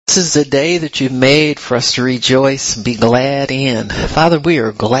This is the day that you've made for us to rejoice and be glad in. Father, we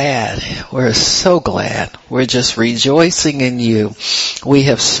are glad. We're so glad. We're just rejoicing in you. We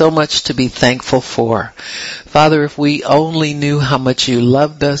have so much to be thankful for. Father, if we only knew how much you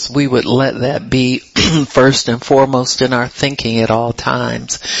loved us, we would let that be first and foremost in our thinking at all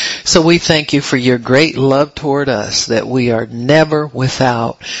times. So we thank you for your great love toward us, that we are never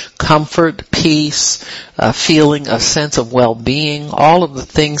without comfort, peace, a feeling, a sense of well-being. All of the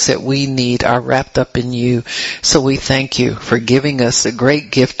things that we need are wrapped up in you. So we thank you for giving us the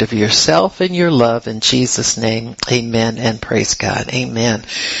great gift of yourself and your love. In Jesus' name, amen and praise God. Amen.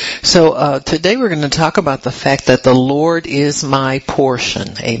 So today we're going to talk about the fact that the Lord is my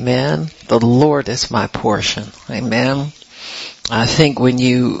portion. Amen. The Lord is my portion. Amen. I think when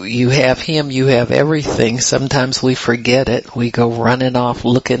you have Him, you have everything. Sometimes we forget it. We go running off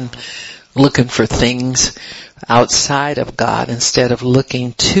looking for things outside of God instead of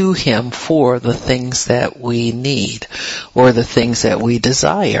looking to Him for the things that we need or the things that we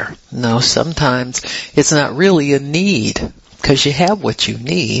desire. No, sometimes it's not really a need because you have what you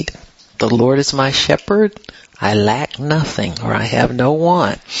need. The Lord is my shepherd. I lack nothing, or I have no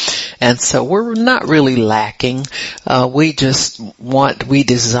want. And so we're not really lacking. We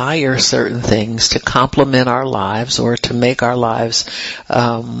desire certain things to complement our lives or to make our lives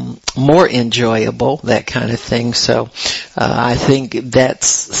more enjoyable, that kind of thing. So I think that's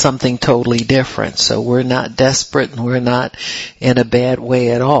something totally different. So we're not desperate and we're not in a bad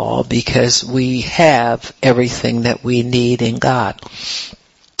way at all because we have everything that we need in God.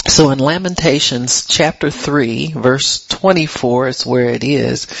 So in Lamentations chapter 3, verse 24 is where it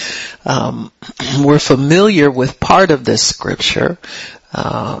is. We're familiar with part of this scripture.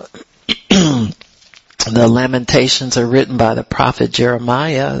 The Lamentations are written by the prophet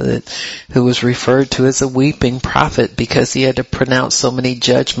Jeremiah, who was referred to as a weeping prophet because he had to pronounce so many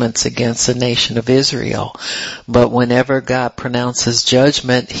judgments against the nation of Israel. But whenever God pronounces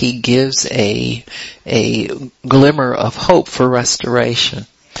judgment, He gives a glimmer of hope for restoration.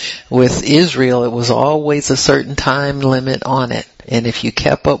 With Israel, it was always a certain time limit on it. And if you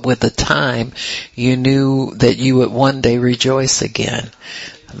kept up with the time, you knew that you would one day rejoice again.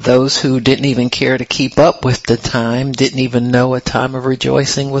 Those who didn't even care to keep up with the time didn't even know a time of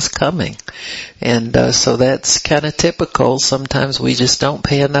rejoicing was coming. And so that's kind of typical. Sometimes we just don't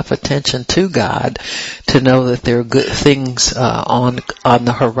pay enough attention to God to know that there are good things on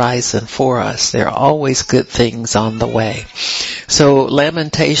the horizon for us. There are always good things on the way. So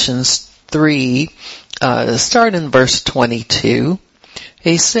Lamentations 3, start in verse 22.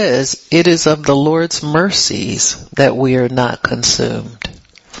 He says, "It is of the Lord's mercies that we are not consumed,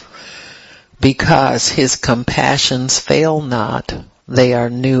 because His compassions fail not. They are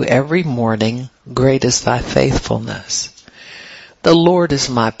new every morning. Great is thy faithfulness. The Lord is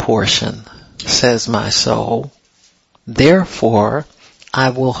my portion, says my soul. Therefore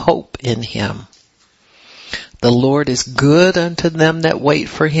I will hope in Him. The Lord is good unto them that wait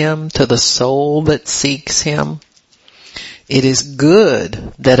for Him, to the soul that seeks Him. It is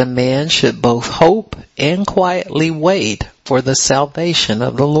good that a man should both hope and quietly wait for the salvation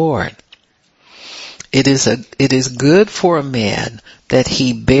of the Lord. It is good for a man that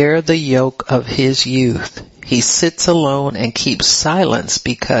he bear the yoke of his youth. He sits alone and keeps silence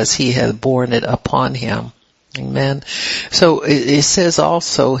because he hath borne it upon him." Amen. So it says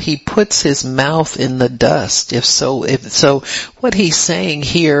also he puts his mouth in the dust. If so, what he's saying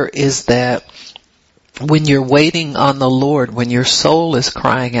here is that when you're waiting on the Lord, when your soul is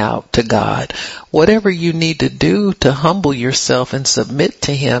crying out to God, whatever you need to do to humble yourself and submit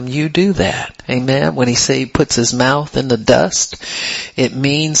to Him, you do that. Amen. When he puts his mouth in the dust, it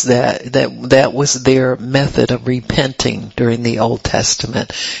means that was their method of repenting during the Old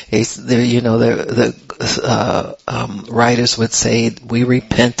Testament. The writers would say, we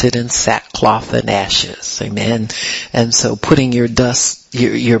repented in sackcloth and ashes. Amen. And so putting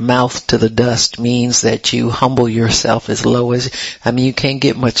your mouth to the dust means that you humble yourself as low as, you can't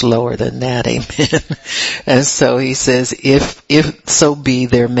get much lower than that. Amen. And so he says, if so be,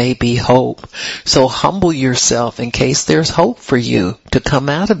 there may be hope. So humble yourself in case there's hope for you to come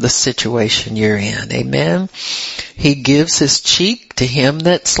out of the situation you're in. Amen. He gives his cheek to him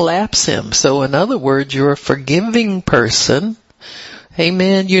that slaps him. So in other words, you're a forgiving person.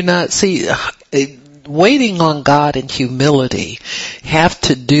 Amen. Waiting on God in humility have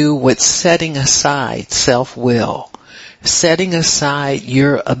to do with setting aside self-will, setting aside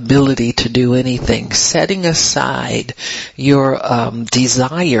your ability to do anything, setting aside your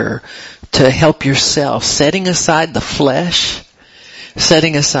desire to help yourself, setting aside the flesh,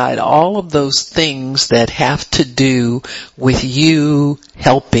 Setting aside all of those things that have to do with you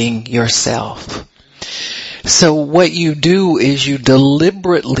helping yourself. So what you do is you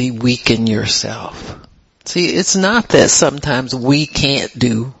deliberately weaken yourself. See, it's not that sometimes we can't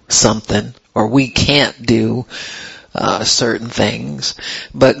do something or we can't do certain things,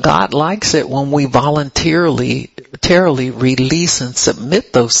 but God likes it when we voluntarily release and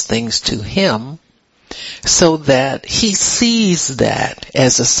submit those things to Him, so that He sees that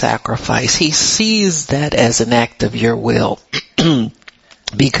as a sacrifice. He sees that as an act of your will.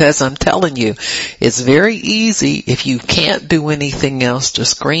 Because I'm telling you, it's very easy if you can't do anything else to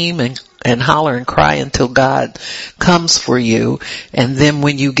scream and holler and cry until God comes for you. And then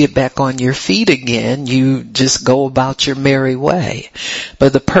when you get back on your feet again, you just go about your merry way.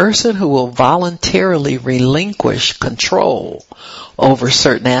 But the person who will voluntarily relinquish control over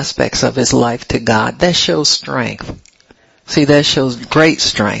certain aspects of his life to God, that shows strength. See, that shows great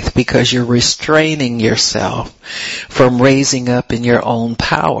strength, because you're restraining yourself from raising up in your own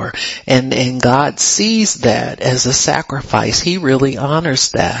power. And God sees that as a sacrifice. He really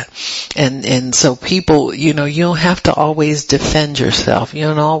honors that. And so people, you don't have to always defend yourself. You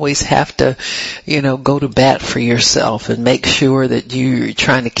don't always have to, go to bat for yourself and make sure that you're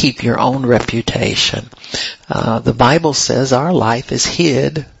trying to keep your own reputation. The Bible says our life is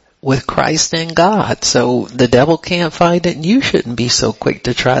hid with Christ in God. So the devil can't find it, and you shouldn't be so quick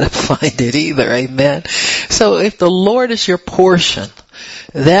to try to find it either. Amen. So if the Lord is your portion,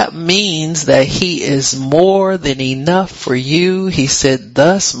 that means that He is more than enough for you. He said,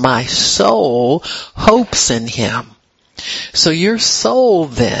 thus my soul hopes in Him. So your soul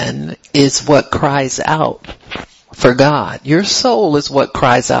then is what cries out for God. Your soul is what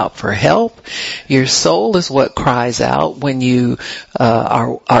cries out for help. Your soul is what cries out when you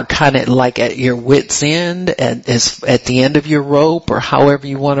are kind of like at your wit's end and is at the end of your rope, or however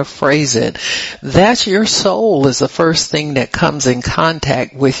you want to phrase it. That's your soul is the first thing that comes in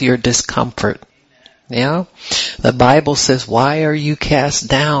contact with your discomfort. Yeah? The Bible says, why are you cast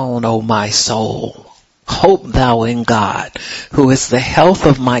down, O my soul? Hope thou in God, who is the health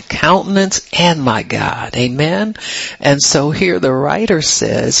of my countenance and my God. Amen? And so here the writer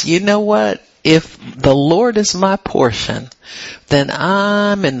says, you know what? If the Lord is my portion, then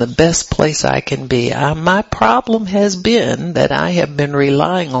I'm in the best place I can be. My problem has been that I have been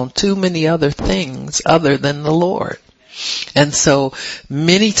relying on too many other things other than the Lord. And so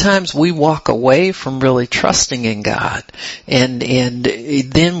many times we walk away from really trusting in God, and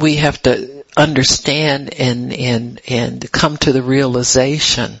then we have to understand and come to the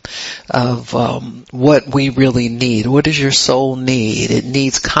realization of what we really need. What does your soul need? It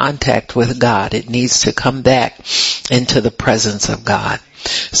needs contact with God. It needs to come back into the presence of God.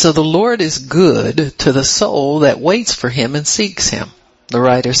 So the Lord is good to the soul that waits for Him and seeks Him. The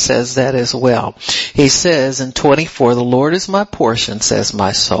writer says that as well. He says in 24, the Lord is my portion, says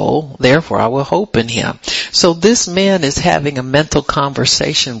my soul, therefore I will hope in Him. So this man is having a mental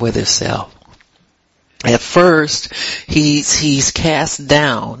conversation with himself. At first, he's cast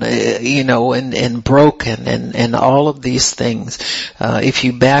down, and broken and all of these things. If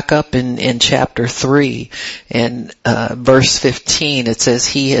you back up in chapter 3 and, verse 15, it says,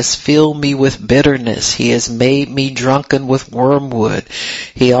 He has filled me with bitterness. He has made me drunken with wormwood.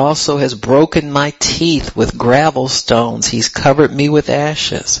 He also has broken my teeth with gravel stones. He's covered me with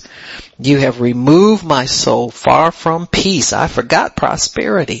ashes. You have removed my soul far from peace. I forgot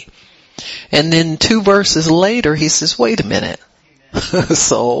prosperity. And then 2 verses later, he says, wait a minute,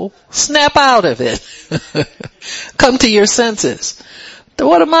 soul, snap out of it. Come to your senses.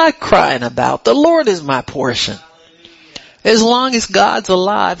 What am I crying about? The Lord is my portion. As long as God's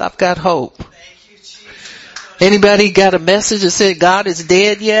alive, I've got hope. Anybody got a message that said God is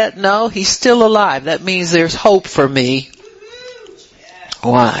dead yet? No, He's still alive. That means there's hope for me.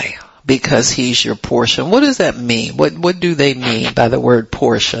 Why? Because He's your portion. What does that mean? What do they mean by the word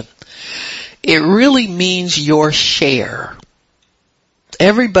portion? It really means your share.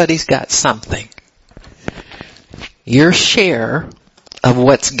 Everybody's got something. Your share of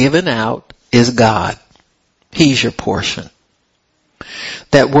what's given out is God. He's your portion.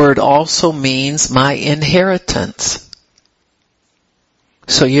 That word also means my inheritance.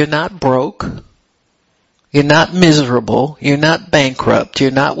 So you're not broke. You're not miserable. You're not bankrupt. You're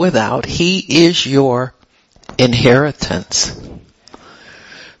not without. He is your inheritance.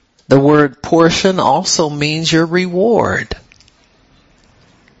 The word portion also means your reward.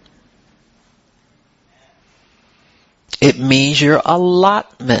 It means your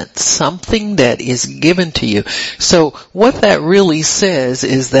allotment, something that is given to you. So what that really says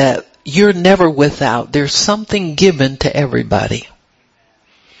is that you're never without. There's something given to everybody.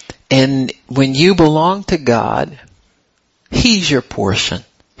 And when you belong to God, He's your portion.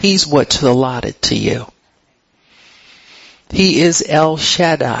 He's what's allotted to you. He is El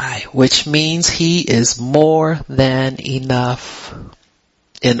Shaddai, which means He is more than enough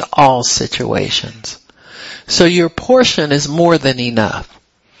in all situations. So your portion is more than enough.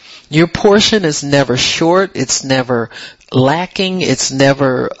 Your portion is never short. It's never lacking. It's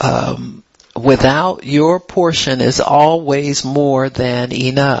never without. Your portion is always more than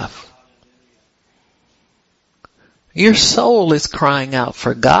enough. Your soul is crying out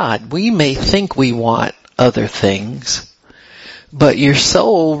for God. We may think we want other things, but your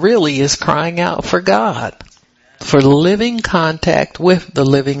soul really is crying out for God, for living contact with the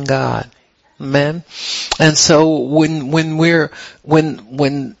living God. Amen. And so when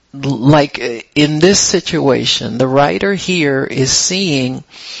like in this situation, the writer here is seeing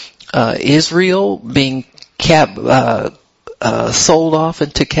Israel being sold off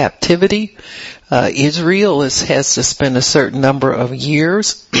into captivity. Israel has to spend a certain number of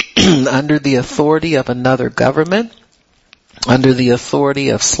years under the authority of another government, under the authority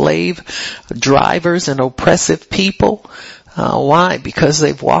of slave drivers and oppressive people. Why? Because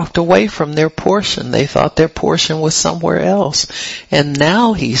they've walked away from their portion. They thought their portion was somewhere else. And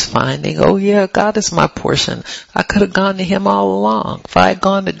now he's finding, oh yeah, God is my portion. I could have gone to Him all along. If I had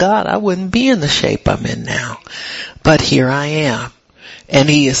gone to God, I wouldn't be in the shape I'm in now. But here I am. And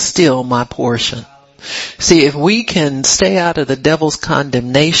He is still my portion. See, if we can stay out of the devil's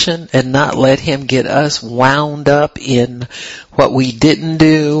condemnation and not let him get us wound up in what we didn't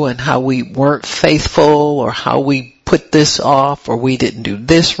do and how we weren't faithful or how we put this off or we didn't do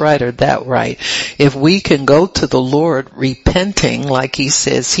this right or that right. If we can go to the Lord repenting, like He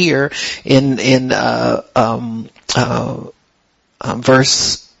says here in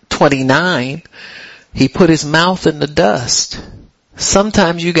verse 29, He put His mouth in the dust.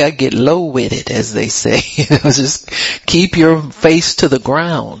 Sometimes you gotta get low with it, as they say. Just keep your face to the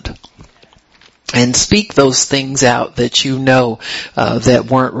ground and speak those things out that you know that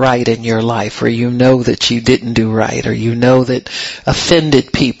weren't right in your life, or you know that you didn't do right, or you know that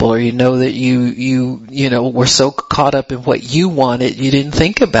offended people, or you know that you know were so caught up in what you wanted you didn't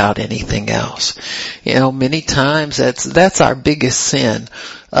think about anything else. You know, many times that's our biggest sin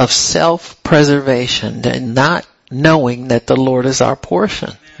of self-preservation and not knowing that the Lord is our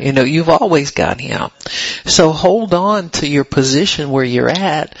portion. You know, you've always got Him. So hold on to your position where you're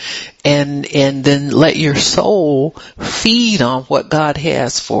at and then let your soul feed on what God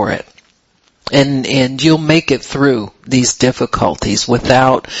has for it. And you'll make it through these difficulties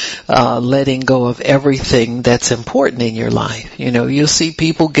without letting go of everything that's important in your life. You know, you'll see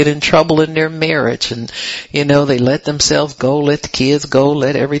people get in trouble in their marriage and, you know, they let themselves go, let the kids go,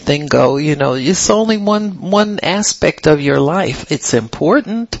 let everything go. You know, it's only one aspect of your life. It's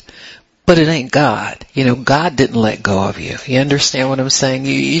important, but it ain't God. You know, God didn't let go of you. You understand what I'm saying?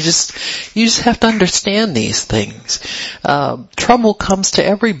 You just have to understand these things. Trouble comes to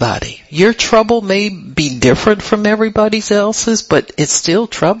everybody. Your trouble may be different from everybody else's, but it's still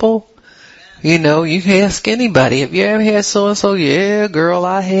trouble. You know, you can ask anybody, have you ever had so-and-so? Yeah, girl,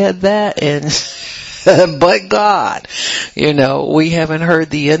 I had that, and but God. You know, we haven't heard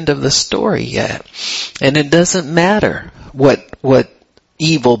the end of the story yet. And it doesn't matter what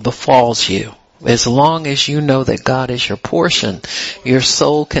evil befalls you. As long as you know that God is your portion, your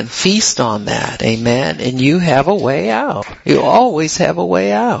soul can feast on that. Amen. And you have a way out. You always have a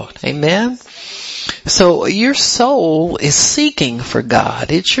way out. Amen. So your soul is seeking for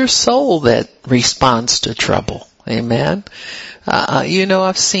God. It's your soul that responds to trouble. Amen. You know,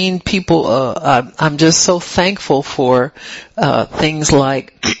 I've seen people, I'm just so thankful for, things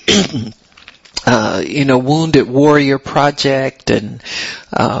like, you know, Wounded Warrior Project and,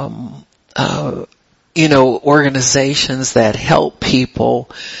 you know, organizations that help people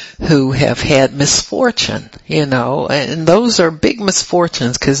who have had misfortune, you know, and those are big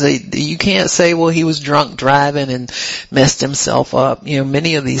misfortunes because you can't say, well, he was drunk driving and messed himself up. You know,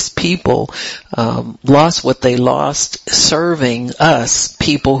 many of these people, lost what they lost serving us,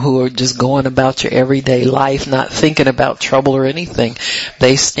 people who are just going about your everyday life, not thinking about trouble or anything.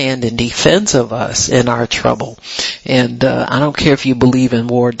 They stand in defense of us in our trouble. And, I don't care if you believe in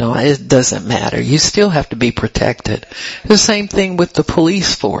war, it doesn't matter. You still have to be protected. The same thing with the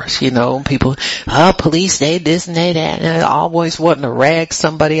police force. You know, people, police, they this and they that, and always wanting to rag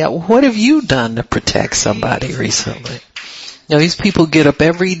somebody out. What have you done to protect somebody recently? You know, these people get up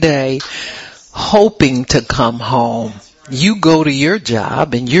every day hoping to come home. You go to your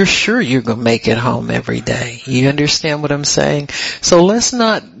job and you're sure you're going to make it home every day. You understand what I'm saying? So let's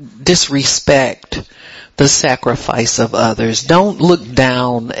not disrespect the sacrifice of others. Don't look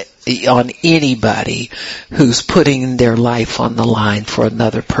down on anybody who's putting their life on the line for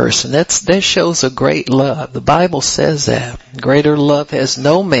another person. That shows a great love. The Bible says that. Greater love has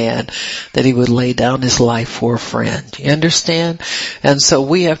no man that he would lay down his life for a friend. You understand? And so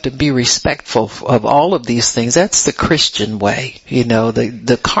we have to be respectful of all of these things. That's the Christian way. You know,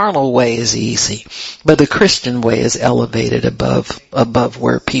 the carnal way is easy, but the Christian way is elevated above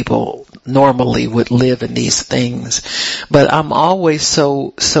where people normally would live in these things. But I'm always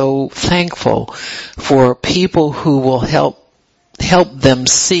so thankful for people who will help them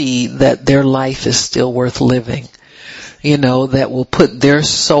see that their life is still worth living. You know, that will put their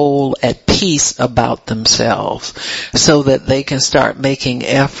soul at peace about themselves so that they can start making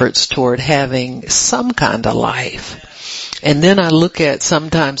efforts toward having some kind of life. And then I look at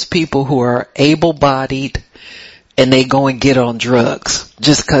sometimes people who are able-bodied and they go and get on drugs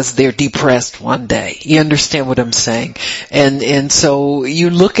just because they're depressed one day. You understand what I'm saying? And so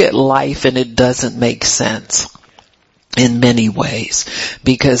you look at life and it doesn't make sense in many ways,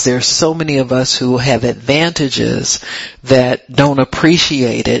 because there's so many of us who have advantages that don't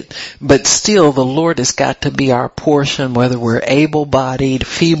appreciate it, but still the Lord has got to be our portion, whether we're able-bodied,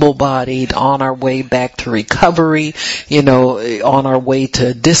 feeble-bodied, on our way back to recovery, you know, on our way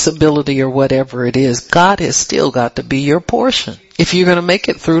to disability or whatever it is. God has still got to be your portion if you're going to make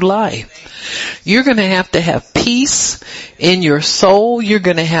it through life. You're going to have peace in your soul. You're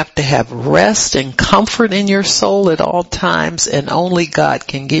going to have rest and comfort in your soul at all times, and only God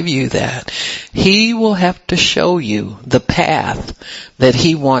can give you that. He will have to show you the path that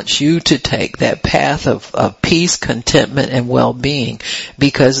He wants you to take, that path of peace, contentment, and well-being,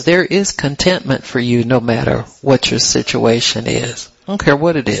 because there is contentment for you no matter what your situation is. I don't care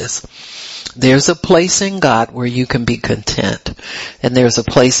what it is. There's a place in God where you can be content. And there's a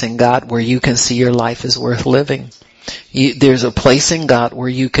place in God where you can see your life is worth living. There's a place in God where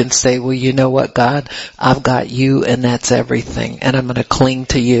you can say, well, you know what, God, I've got you and that's everything. And I'm going to cling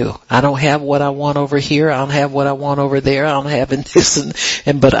to you. I don't have what I want over here. I don't have what I want over there. I don't have this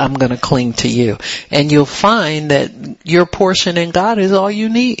but I'm going to cling to you. And you'll find that your portion in God is all you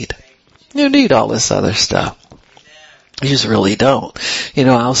need. You don't need all this other stuff. You just really don't. You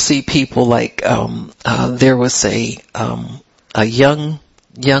know, I'll see people like, there was a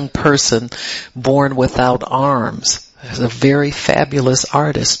young person born without arms. A very fabulous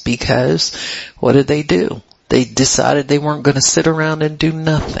artist, because what did they do? They decided they weren't going to sit around and do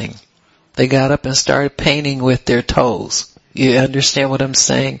nothing. They got up and started painting with their toes. You understand what I'm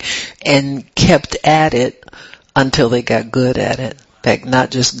saying? And kept at it until they got good at it. In fact, not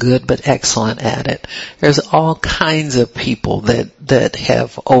just good, but excellent at it. There's all kinds of people that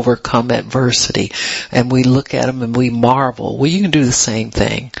have overcome adversity, and we look at them and we marvel. Well, you can do the same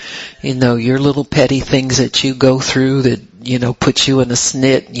thing. You know, your little petty things that you go through that, you know, put you in a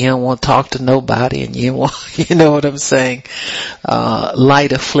snit, you don't want to talk to nobody, and you know what I'm saying?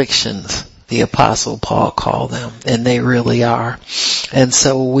 Light afflictions, the Apostle Paul called them, and they really are. And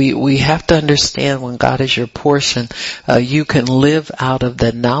so we have to understand, when God is your portion, you can live out of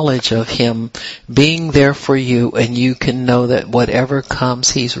the knowledge of Him being there for you, and you can know that whatever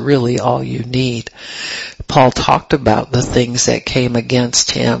comes, He's really all you need. Paul talked about the things that came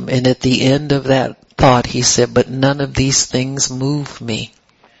against him, and at the end of that thought he said, but none of these things move me.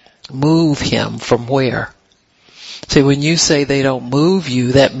 Move him from where? See, when you say they don't move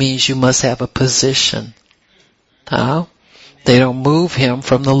you, that means you must have a position. Huh? They don't move him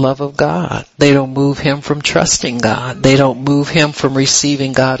from the love of God. They don't move him from trusting God. They don't move him from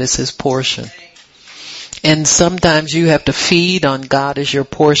receiving God as his portion. And sometimes you have to feed on God as your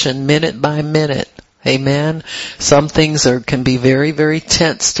portion minute by minute. Amen. Some things can be very, very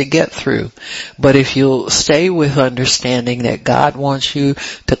tense to get through. But if you'll stay with understanding that God wants you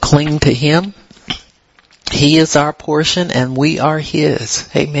to cling to Him, He is our portion and we are His.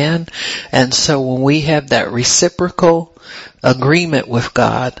 Amen. And so when we have that reciprocal agreement with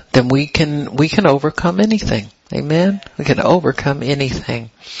God, then we can overcome anything. Amen. We can overcome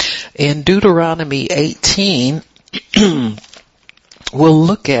anything. In Deuteronomy 18, we'll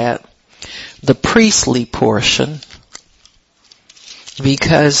look at the priestly portion,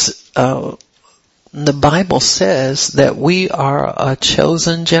 because the Bible says that we are a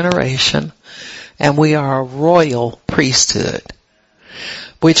chosen generation and we are a royal priesthood,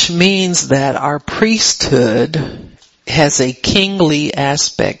 which means that our priesthood has a kingly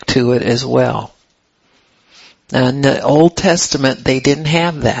aspect to it as well. Now, in the Old Testament, they didn't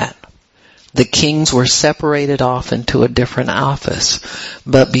have that. The kings were separated off into a different office.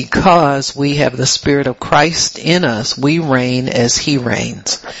 But because we have the Spirit of Christ in us, we reign as He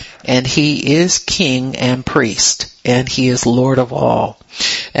reigns. And He is King and priest, and He is Lord of all.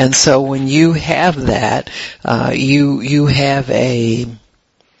 And so when you have that, you have a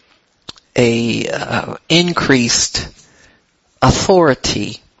increased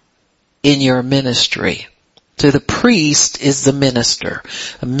authority in your ministry. So the priest is the minister.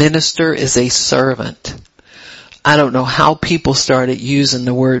 A minister is a servant. I don't know how people started using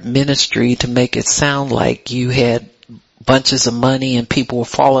the word ministry to make it sound like you had bunches of money and people were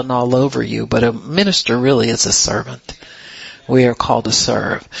falling all over you, but a minister really is a servant. We are called to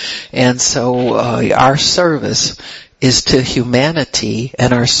serve. And so our service is to humanity,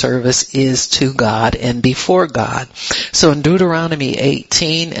 and our service is to God and before God. So in Deuteronomy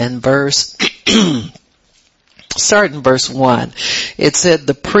 18 and start in verse 1, it said,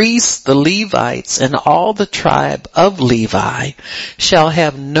 the priests, the Levites, and all the tribe of Levi shall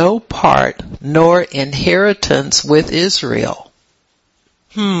have no part nor inheritance with Israel.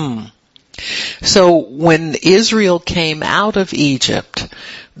 So when Israel came out of Egypt,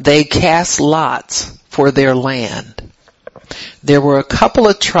 they cast lots for their land. There were a couple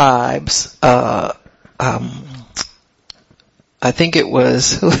of tribes, I think it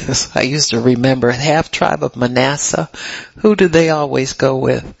was, I used to remember, half tribe of Manasseh. Who did they always go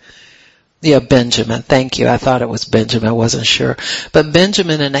with? Yeah, Benjamin. Thank you. I thought it was Benjamin. I wasn't sure. But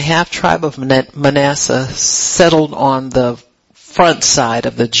Benjamin and a half tribe of Manasseh settled on the front side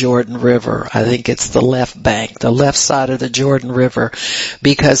of the Jordan River. I think it's the left bank, the left side of the Jordan River,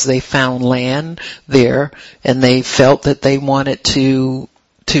 because they found land there and they felt that they wanted to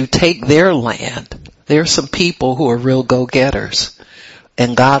take their land. There are some people who are real go-getters,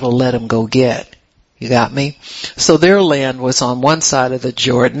 and God will let them go get. You got me? So their land was on one side of the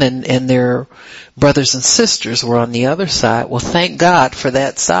Jordan, and their brothers and sisters were on the other side. Well, thank God for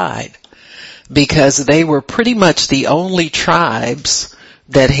that side, because they were pretty much the only tribes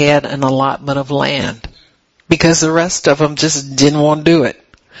that had an allotment of land, because the rest of them just didn't want to do it.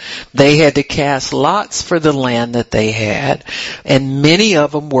 They had to cast lots for the land that they had, and many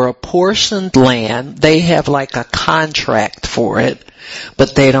of them were apportioned land. They have like a contract for it,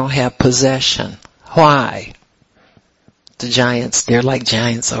 but they don't have possession. Why? The giants, they're like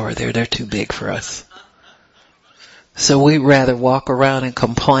giants over there. They're too big for us. So we'd rather walk around and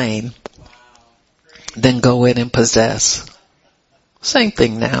complain than go in and possess. Same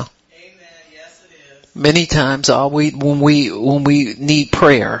thing now. Many times when we need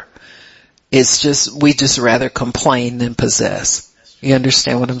prayer, it's just, we just rather complain than possess. You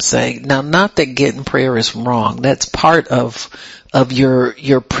understand what I'm saying? Now, not that getting prayer is wrong. That's part of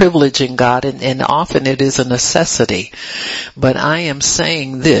your privilege in God, and often it is a necessity. But I am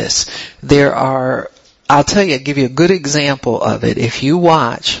saying this, I'll tell you, I'll give you a good example of it. If you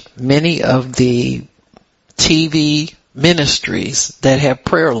watch many of the TV ministries that have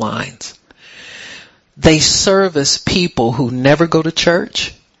prayer lines, they service people who never go to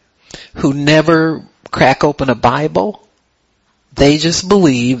church, who never crack open a Bible. They just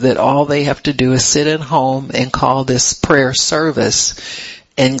believe that all they have to do is sit at home and call this prayer service,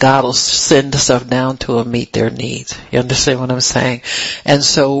 and God will send stuff down to them, meet their needs. You understand what I'm saying? And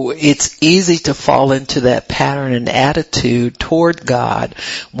so it's easy to fall into that pattern and attitude toward God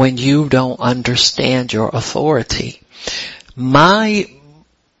when you don't understand your authority. My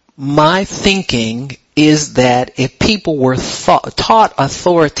thinking is that if people were taught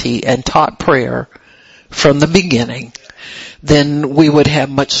authority and taught prayer from the beginning, then we would have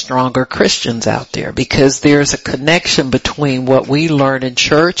much stronger Christians out there, because there's a connection between what we learn in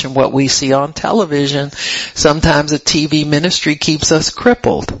church and what we see on television. Sometimes a TV ministry keeps us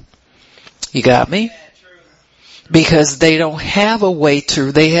crippled. You got me? Because they don't have a way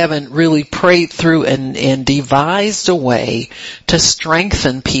they haven't really prayed through and devised a way to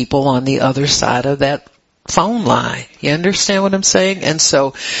strengthen people on the other side of that phone line. You understand what I'm saying? And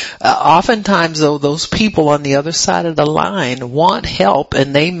so, oftentimes though, those people on the other side of the line want help,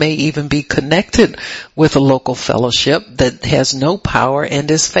 and they may even be connected with a local fellowship that has no power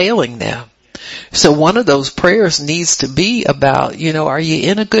and is failing them. So one of those prayers needs to be about, are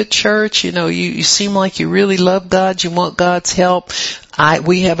you in a good church? You seem like you really love God. You want God's help.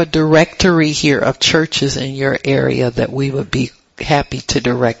 We have a directory here of churches in your area that we would be happy to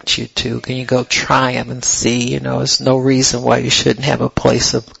direct you to. Can you go try them and see? There's no reason why you shouldn't have a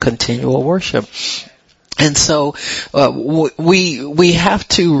place of continual worship. And so we have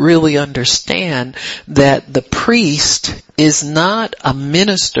to really understand that the priest is not a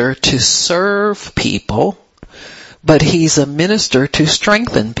minister to serve people, but he's a minister to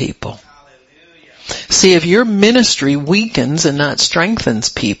strengthen people. See, if your ministry weakens and not strengthens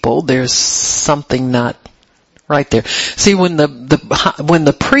people, there's something not right there. See, when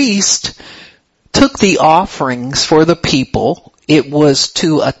the priest took the offerings for the people, it was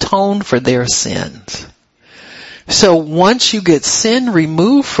to atone for their sins. So once you get sin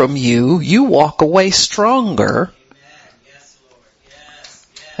removed from you, you walk away stronger.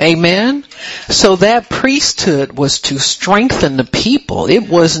 Amen. So that priesthood was to strengthen the people. It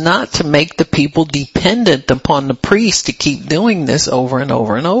was not to make the people dependent upon the priest to keep doing this over and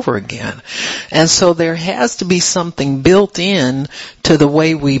over and over again. And so there has to be something built in to the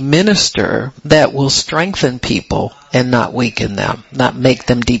way we minister that will strengthen people and not weaken them, not make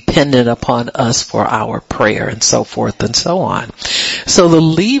them dependent upon us for our prayer and so forth and so on. So the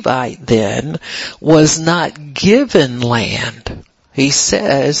Levite then was not given land. He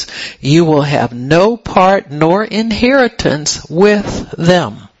says, you will have no part nor inheritance with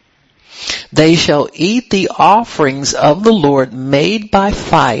them. They shall eat the offerings of the Lord made by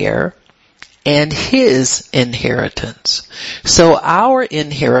fire and his inheritance. So our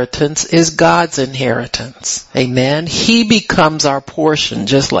inheritance is God's inheritance. Amen. He becomes our portion,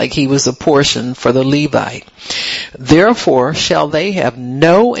 just like he was a portion for the Levite. Therefore shall they have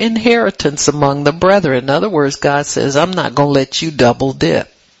no inheritance among the brethren. In other words, God says, I'm not going to let you double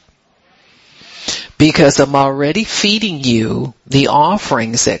dip, because I'm already feeding you the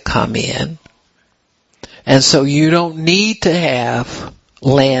offerings that come in. And so you don't need to have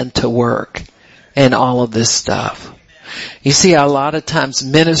land to work and all of this stuff. You see, a lot of times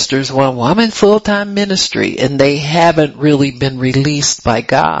ministers, well, I'm in full-time ministry, and they haven't really been released by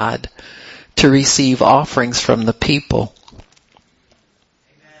God to receive offerings from the people.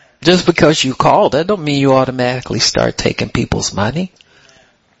 Just because you called, that don't mean you automatically start taking people's money.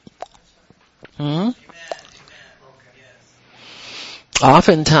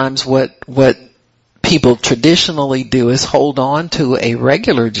 Oftentimes what people traditionally do is hold on to a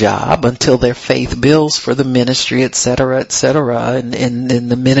regular job until their faith builds for the ministry, et cetera, and in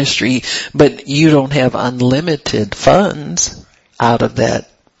the ministry, but you don't have unlimited funds out of that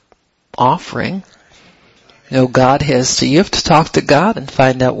offering. You know, you have to talk to God and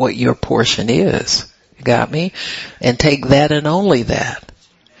find out what your portion is. You got me? And take that and only that.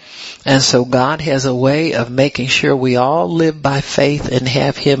 And so God has a way of making sure we all live by faith and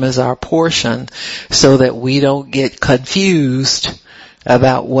have him as our portion, so that we don't get confused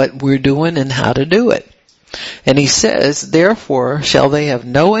about what we're doing and how to do it. And he says, therefore shall they have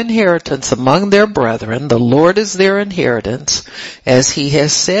no inheritance among their brethren. The Lord is their inheritance, as he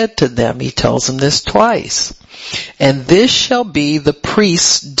has said to them. He tells them this twice. And this shall be the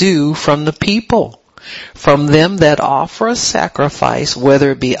priest's due from the people, from them that offer a sacrifice,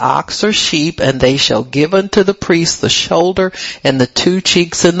 whether it be ox or sheep, and they shall give unto the priest the shoulder and the 2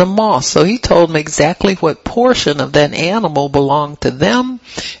 cheeks and the maw. So he told them exactly what portion of that animal belonged to them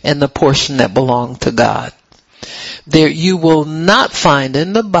and the portion that belonged to God. There, you will not find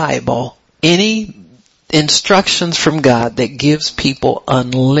in the Bible any instructions from God that gives people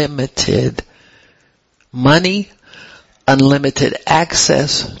unlimited money, unlimited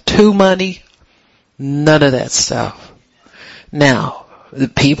access to money. None of that stuff. Now, the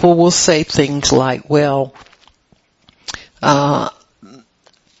people will say things like, well, I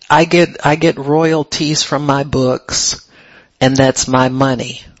get royalties from my books, and that's my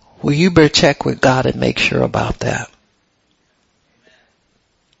money. Well, you better check with God and make sure about that.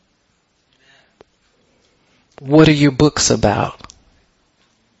 What are your books about?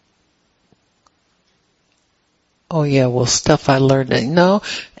 Oh yeah, well, stuff I learned. No,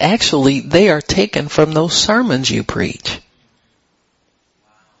 actually, they are taken from those sermons you preach.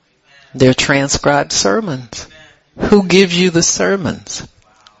 They're transcribed sermons. Who gives you the sermons?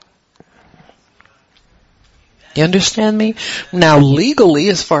 You understand me? Now, legally,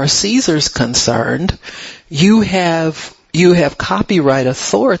 as far as Caesar's concerned, you have copyright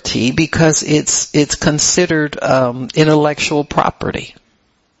authority because it's considered intellectual property.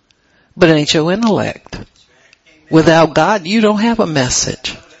 But it ain't your intellect. Without God, you don't have a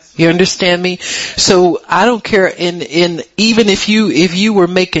message. You understand me? So I don't care even if you were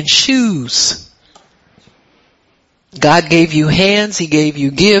making shoes, God gave you hands, he gave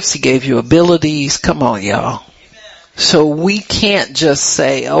you gifts, he gave you abilities. Come on, y'all. So we can't just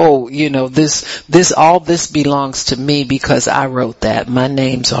say, oh, all this belongs to me because I wrote that. My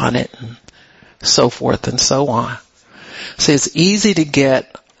name's on it, and so forth and so on. So it's easy to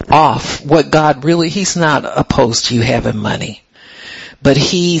get off what God really, he's not opposed to you having money, but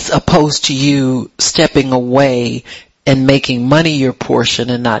he's opposed to you stepping away and making money your portion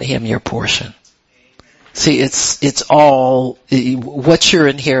and not him your portion. See, it's all, what's your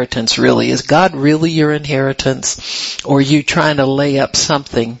inheritance really? Is God really your inheritance? Or are you trying to lay up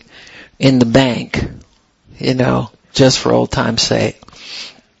something in the bank, just for old time's sake?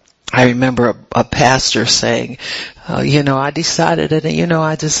 I remember a pastor saying, I decided that,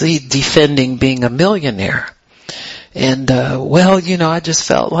 I just defending being a millionaire. And, I just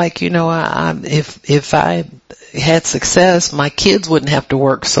felt like, if I had success, my kids wouldn't have to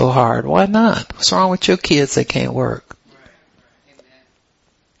work so hard. Why not? What's wrong with your kids that can't work?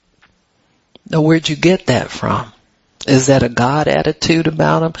 Now, where'd you get that from? Is that a God attitude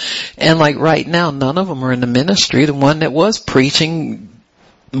about them? And like right now, none of them are in the ministry. The one that was preaching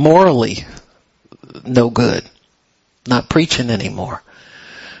morally, no good. Not preaching anymore.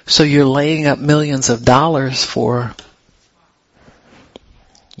 So you're laying up millions of dollars for,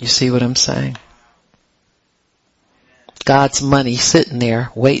 you see what I'm saying? God's money sitting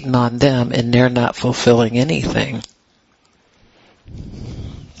there waiting on them, and they're not fulfilling anything.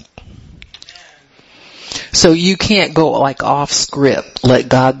 So you can't go like off script. Let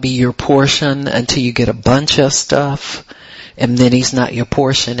God be your portion until you get a bunch of stuff, and then He's not your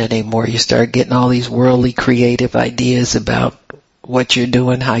portion anymore. You start getting all these worldly creative ideas about what you're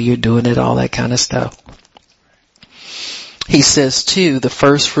doing, how you're doing it, all that kind of stuff. He says too, the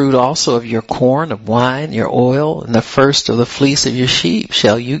first fruit also of your corn, of wine, your oil, and the first of the fleece of your sheep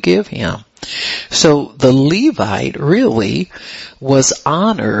shall you give him. So the Levite really was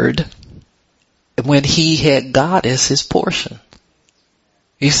honored when he had God as his portion.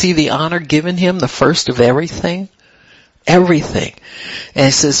 You see the honor given him, the first of everything? Everything. And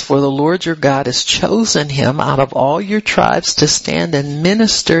it says, for the Lord your God has chosen him out of all your tribes to stand and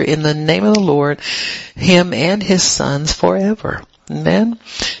minister in the name of the Lord, him and his sons forever. Amen?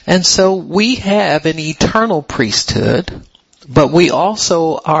 And so we have an eternal priesthood, but we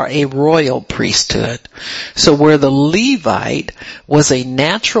also are a royal priesthood. So where the Levite was a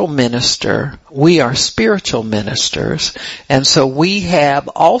natural minister, we are spiritual ministers. And so we have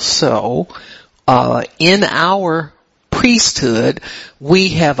also, in our priesthood, we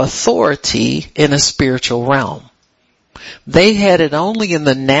have authority in a spiritual realm. They had it only in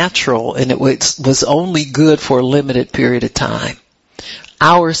the natural, and it was only good for a limited period of time.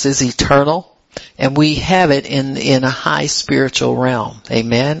 Ours is eternal, and we have it in a high spiritual realm.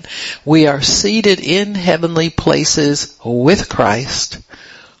 Amen. We are seated in heavenly places with Christ,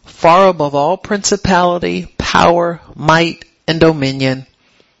 far above all principality, power, might, and dominion,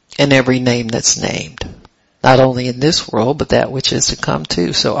 and every name that's named. Not only in this world, but that which is to come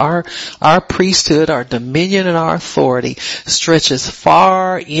too. So our priesthood, our dominion, and our authority stretches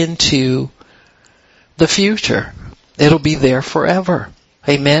far into the future. It'll be there forever.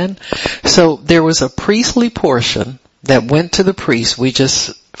 Amen? So there was a priestly portion that went to the priest. We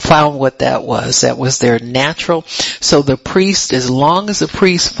just found what that was. That was their natural. So the priest, as long as the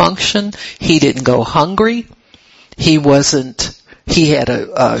priest functioned, he didn't go hungry. He had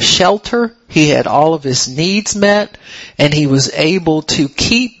a shelter. He had all of his needs met, and he was able to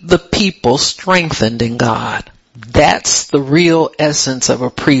keep the people strengthened in God. That's the real essence of a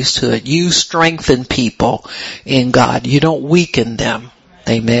priesthood. You strengthen people in God. You don't weaken them.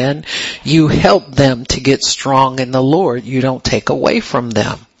 Amen. You help them to get strong in the Lord. You don't take away from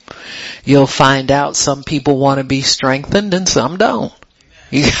them. You'll find out some people want to be strengthened and some don't.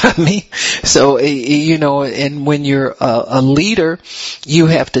 You got me? So, and when you're a leader, you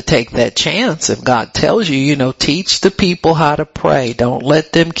have to take that chance. If God tells you, teach the people how to pray. Don't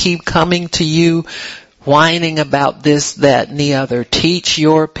let them keep coming to you whining about this, that, and the other. Teach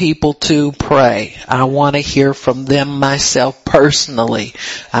your people to pray. I want to hear from them myself personally.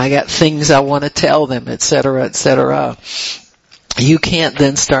 I got things I want to tell them, etc., etc. You can't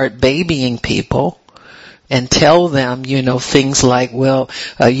then start babying people and tell them, things like,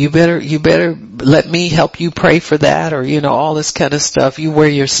 you better let me help you pray for that, or, all this kind of stuff. You wear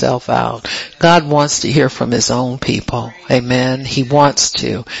yourself out. God wants to hear from His own people. Amen. He wants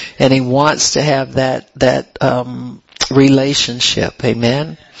to. And He wants to have that relationship.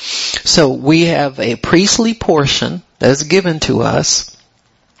 Amen. So we have a priestly portion that is given to us.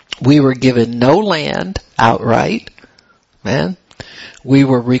 We were given no land outright. Amen. We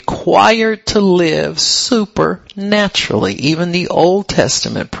were required to live supernaturally. Even the Old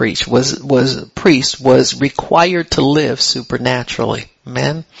Testament priest was required to live supernaturally.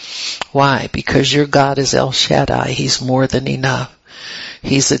 Amen? Why? Because your God is El Shaddai. He's more than enough.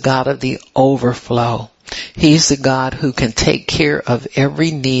 He's the God of the overflow. He's the God who can take care of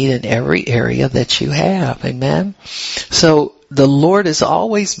every need in every area that you have. Amen? So the Lord has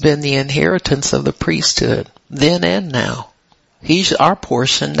always been the inheritance of the priesthood, then and now. He's our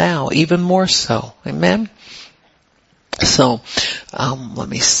portion now, even more so. Amen. So, let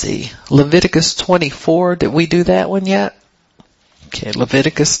me see. Leviticus 24. Did we do that one yet? Okay,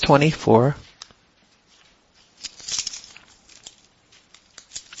 Leviticus 24.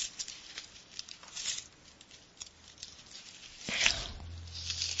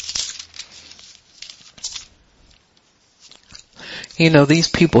 You know, these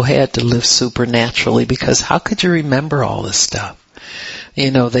people had to live supernaturally, because how could you remember all this stuff?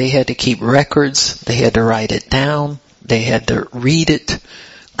 You know, they had to keep records. They had to write it down. They had to read it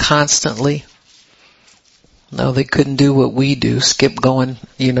constantly. No, they couldn't do what we do, skip going,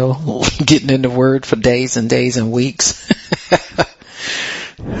 you know, getting in the Word for days and days and weeks.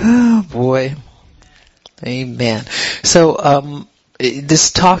 Oh boy. Amen. So,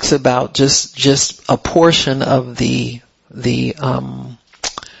 this talks about just a portion of the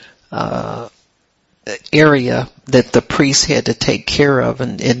area that the priest had to take care of,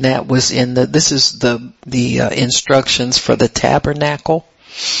 and that was this is the instructions for the tabernacle.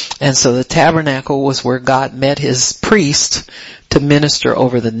 And so the tabernacle was where God met his priest to minister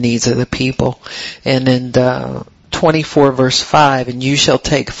over the needs of the people. And in 24 verse 5, and you shall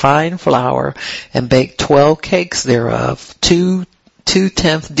take fine flour and bake 12 cakes thereof,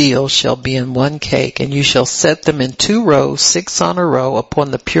 2/10 deals shall be in one cake, and you shall set them in 2 rows, 6 on a row,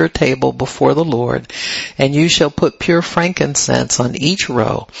 upon the pure table before the Lord. And you shall put pure frankincense on each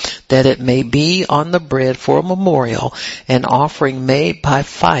row, that it may be on the bread for a memorial, an offering made by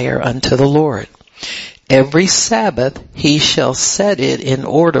fire unto the Lord. Every Sabbath he shall set it in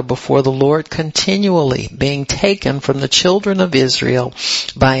order before the Lord continually, being taken from the children of Israel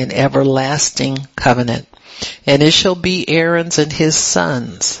by an everlasting covenant. And it shall be Aaron's and his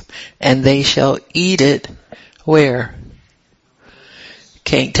sons, and they shall eat it where?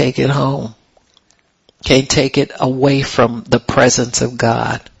 Can't take it home. Can't take it away from the presence of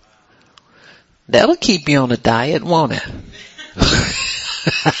God. That'll keep you on a diet, won't it?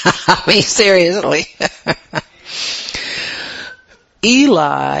 I mean, seriously.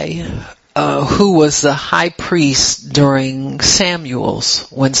 Eli, who was the high priest during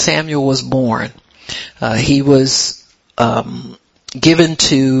when Samuel was born, he was given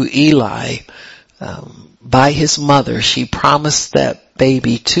to Eli by his mother. She promised that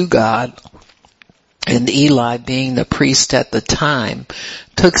baby to God, and Eli, being the priest at the time,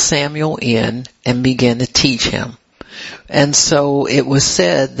 took Samuel in and began to teach him. And so it was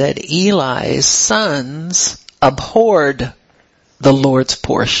said that Eli's sons abhorred the Lord's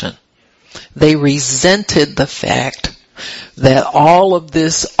portion. They resented the fact that all of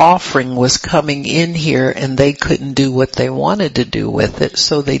this offering was coming in here and they couldn't do what they wanted to do with it,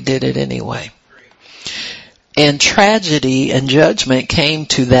 so they did it anyway. And tragedy and judgment came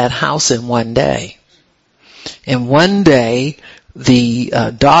to that house in one day. And one day, the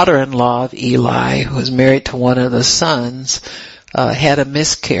daughter-in-law of Eli, who was married to one of the sons, had a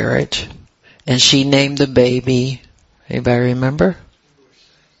miscarriage, and she named the baby, anybody remember?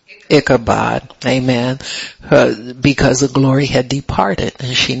 Ichabod, amen, because the glory had departed,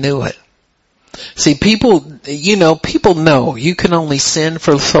 and she knew it. See, people know you can only sin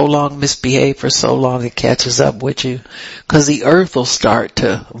for so long, misbehave for so long, it catches up with you, because the earth will start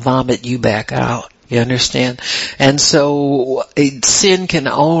to vomit you back out. You understand? And so sin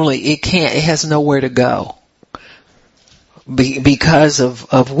it has nowhere to go. Because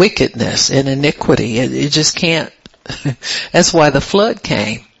of wickedness and iniquity. It just can't. That's why the flood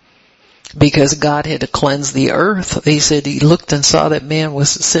came. Because God had to cleanse the earth. He said he looked and saw that man was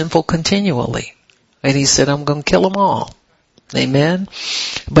sinful continually. And he said, I'm going to kill them all. Amen.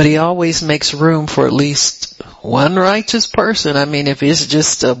 But he always makes room for at least one righteous person. I mean, if it's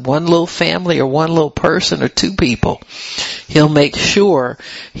just one little family or one little person or two people, he'll make sure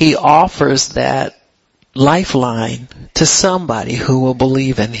he offers that lifeline to somebody who will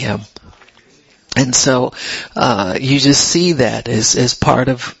believe in him. And so, you just see that as part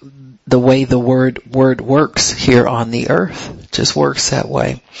of the way the word works here on the earth. It just works that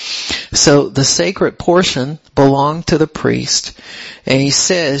way. So the sacred portion belonged to the priest, and he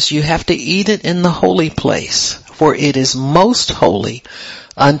says you have to eat it in the holy place, for it is most holy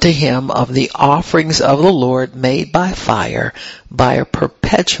unto him of the offerings of the Lord made by fire, by a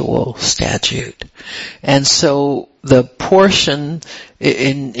perpetual statute. And so the portion,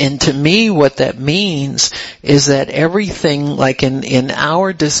 and to me what that means is that everything, like in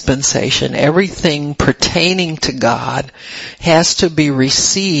our dispensation, everything pertaining to God has to be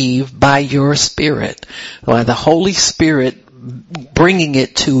received by your spirit, by the Holy Spirit bringing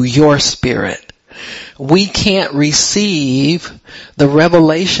it to your spirit. We can't receive the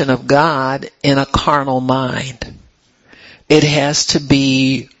revelation of God in a carnal mind. it has to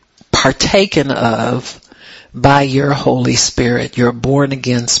be partaken of by your Holy Spirit, your born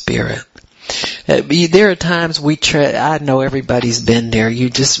again spirit. There are times I know everybody's been there. You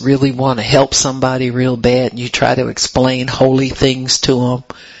just really want to help somebody real bad and you try to explain holy things to them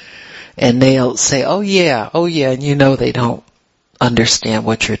and they'll say, oh yeah, and you know they don't understand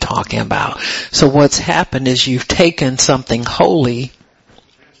what you're talking about. So what's happened is you've taken something holy,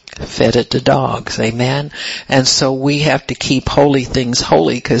 fed it to dogs, amen? And so we have to keep holy things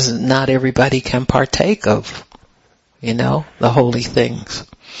holy because not everybody can partake of, the holy things.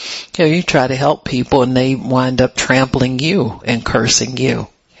 You try to help people and they wind up trampling you and cursing you.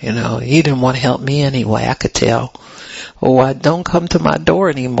 You didn't want to help me anyway, I could tell. Oh, don't come to my door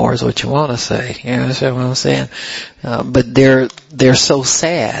anymore is what you want to say. You understand what I'm saying? But they're so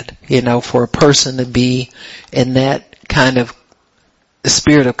sad, for a person to be in that kind of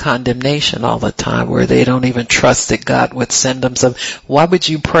spirit of condemnation all the time where they don't even trust that God would send them some. Why would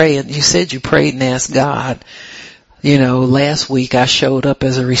you pray? And you said you prayed and asked God. Last week I showed up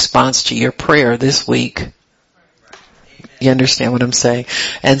as a response to your prayer this week. You understand what I'm saying?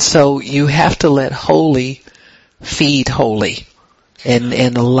 And so you have to let holy feed holy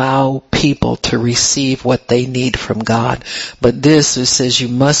and allow people to receive what they need from God. But it says you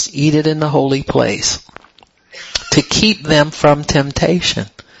must eat it in the holy place to keep them from temptation.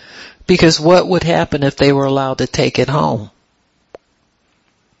 Because what would happen if they were allowed to take it home?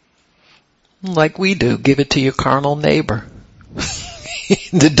 Like we do, give it to your carnal neighbor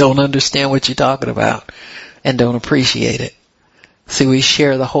that don't understand what you're talking about and don't appreciate it. See, we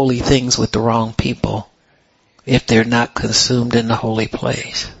share the holy things with the wrong people if they're not consumed in the holy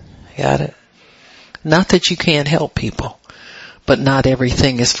place. Got it? Not that you can't help people, but not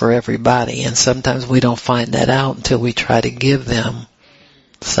everything is for everybody, and sometimes we don't find that out until we try to give them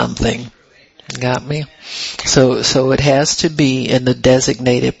something. Got me? So it has to be in the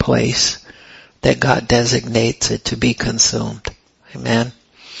designated place that God designates it to be consumed. Amen.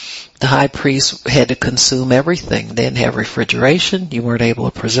 The high priest had to consume everything. They didn't have refrigeration. You weren't able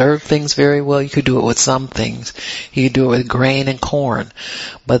to preserve things very well. You could do it with some things. You could do it with grain and corn.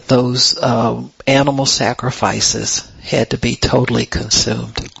 But those animal sacrifices had to be totally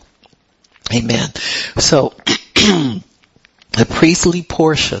consumed. Amen. So the priestly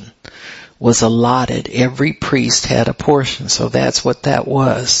portion was allotted. Every priest had a portion. So that's what that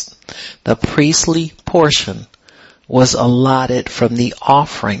was. The priestly portion was allotted from the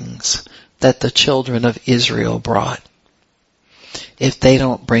offerings that the children of Israel brought. If they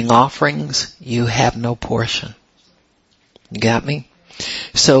don't bring offerings, you have no portion. You got me?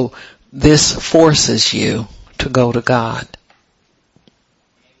 So this forces you to go to God.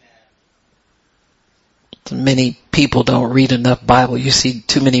 Many people don't read enough Bible. You see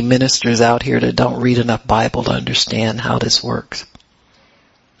too many ministers out here that don't read enough Bible to understand how this works.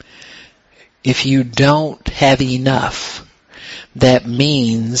 If you don't have enough, that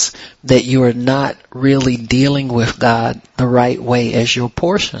means that you are not really dealing with God the right way as your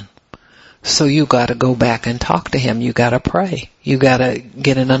portion. So you got to go back and talk to Him. You got to pray. You got to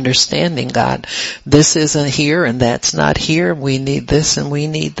get an understanding. God, this isn't here and that's not here. We need this and we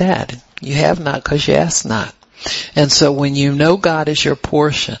need that. You have not because you ask not. And so when you know God is your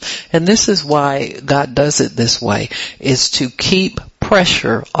portion, and this is why God does it this way, is to keep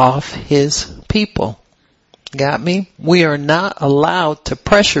pressure off His people. Got me? We are not allowed to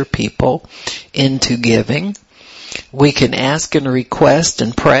pressure people into giving. We can ask and request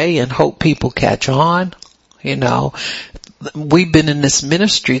and pray and hope people catch on. We've been in this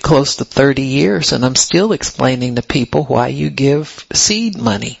ministry close to 30 years and I'm still explaining to people why you give seed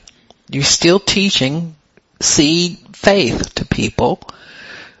money. You're still teaching seed faith to people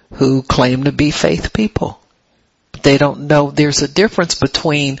who claim to be faith people. They don't know there's a difference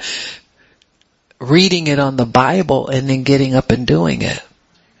between reading it on the Bible and then getting up and doing it.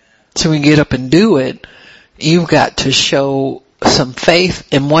 So when you get up and do it, you've got to show some faith,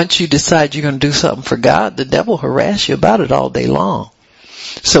 and once you decide you're going to do something for God, the devil harass you about it all day long.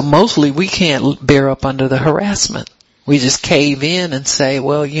 So mostly we can't bear up under the harassment. We just cave in and say,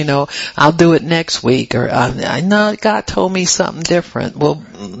 well, I'll do it next week, or I know God told me something different. Well,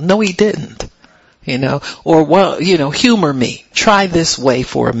 no, He didn't. Or well, humor me. Try this way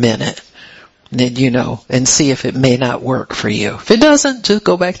for a minute. And see if it may not work for you. If it doesn't, just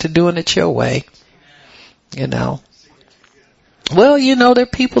go back to doing it your way. Well, there are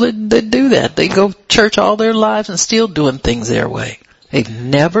people that do that. They go to church all their lives and still doing things their way. They've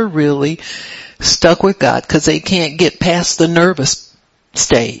never really stuck with God because they can't get past the nervous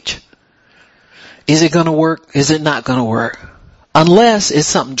stage. Is it going to work? Is it not going to work? Unless it's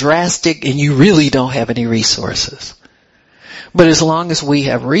something drastic and you really don't have any resources. But as long as we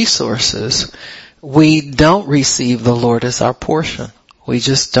have resources, we don't receive the Lord as our portion. We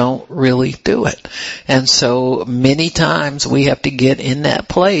just don't really do it. And so many times we have to get in that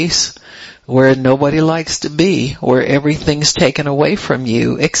place where nobody likes to be, where everything's taken away from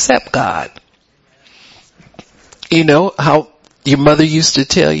you except God. You know how your mother used to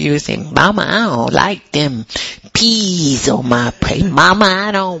tell you, say, Mama, I don't like them peas on my plate. Mama,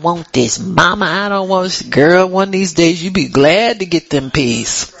 I don't want this. Mama, I don't want this. Girl, one of these days you be glad to get them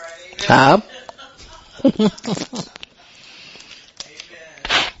peas. Huh?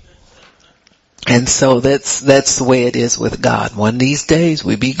 And so that's the way it is with God. One of these days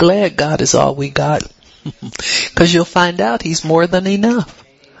we be glad God is all we got. Because you'll find out He's more than enough.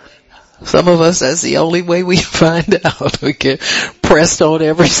 Some of us, that's the only way we find out. We get pressed on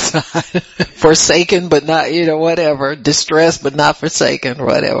every side. Forsaken but not, whatever. Distressed but not forsaken.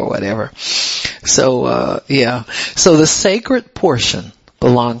 Whatever. So, yeah. So the sacred portion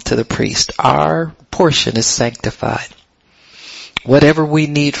belongs to the priest. Our portion is sanctified. Whatever we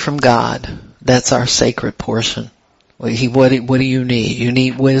need from God, that's our sacred portion. What do you need? You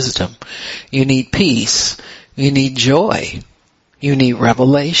need wisdom. You need peace. You need joy. You need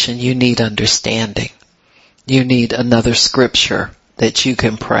revelation. You need understanding. You need another scripture that you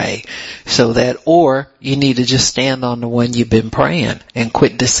can pray or you need to just stand on the one you've been praying and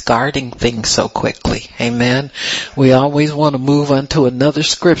quit discarding things so quickly. Amen. We always want to move on to another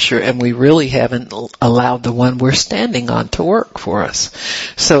scripture and we really haven't allowed the one we're standing on to work for us.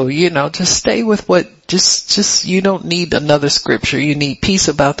 So, just stay with you don't need another scripture. You need peace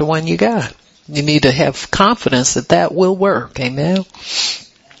about the one you got. You need to have confidence that will work. Amen.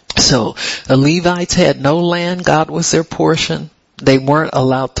 So the Levites had no land. God was their portion. They weren't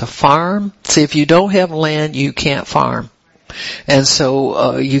allowed to farm. See, if you don't have land, you can't farm. And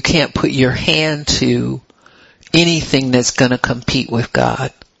so you can't put your hand to anything that's going to compete with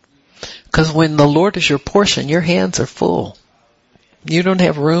God. Because when the Lord is your portion, your hands are full. You don't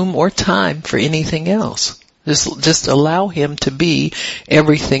have room or time for anything else. Just allow Him to be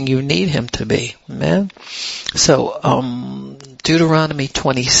everything you need Him to be. Amen? So, Deuteronomy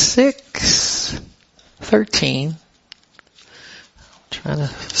 26:13. Trying to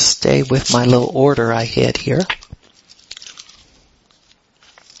stay with my little order I had here.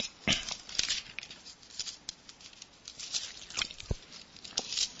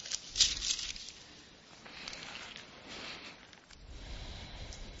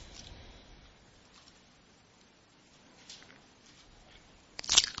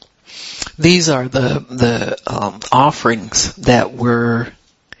 These are the offerings that were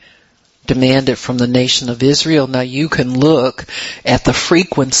demanded from the nation of Israel. Now you can look at the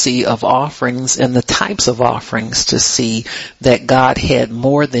frequency of offerings and the types of offerings to see that God had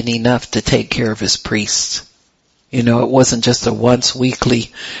more than enough to take care of His priests. It wasn't just a once weekly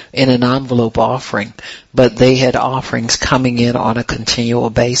in an envelope offering, but they had offerings coming in on a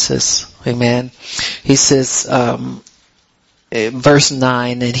continual basis. Amen. He says, verse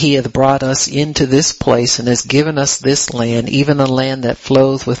 9, and He hath brought us into this place and has given us this land, even a land that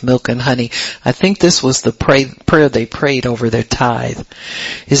flows with milk and honey. I think this was the prayer they prayed over their tithe.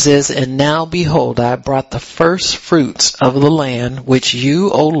 It says, and now behold, I brought the first fruits of the land which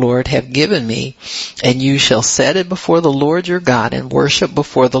you, O Lord, have given me, and you shall set it before the Lord your God and worship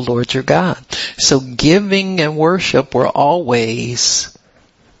before the Lord your God. So giving and worship were always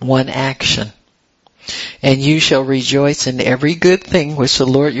one action. And you shall rejoice in every good thing which the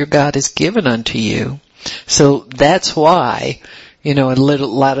Lord your God has given unto you. So that's why, a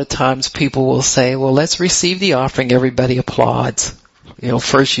lot of times people will say, well, let's receive the offering. Everybody applauds.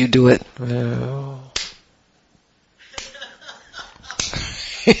 First you do it.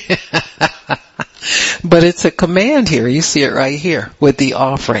 But it's a command here. You see it right here with the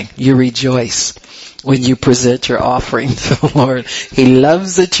offering. You rejoice when you present your offering to the Lord. He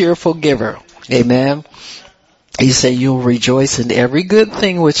loves a cheerful giver. Amen. He said, you'll rejoice in every good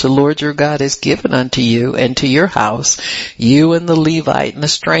thing which the Lord your God has given unto you and to your house, you and the Levite and the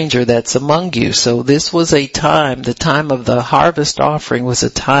stranger that's among you. So this was a time, the time of the harvest offering was a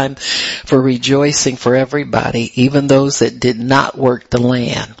time for rejoicing for everybody, even those that did not work the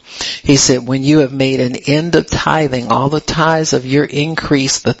land. He said, when you have made an end of tithing, all the tithes of your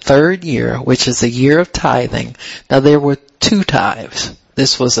increase the third year, which is a year of tithing. Now there were 2 tithes.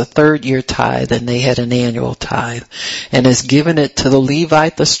 This was a third year tithe and they had an annual tithe, and has given it to the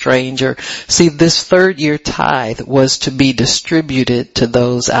Levite, the stranger. See, this third year tithe was to be distributed to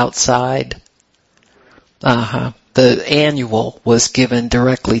those outside. The annual was given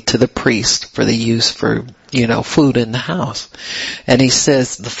directly to the priest for the use for food in the house. And he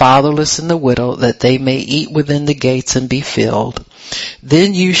says, the fatherless and the widow, that they may eat within the gates and be filled.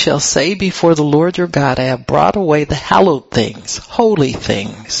 Then you shall say before the Lord your God, I have brought away the hallowed things, holy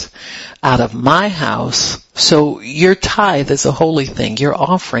things, out of my house. So your tithe is a holy thing. Your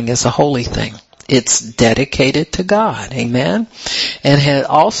offering is a holy thing. It's dedicated to God. Amen. And had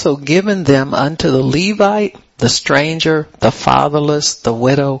also given them unto the Levite, the stranger, the fatherless, the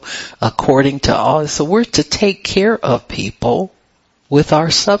widow, according to all. So we're to take care of people with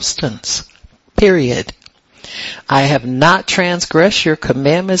our substance. Period. I have not transgressed your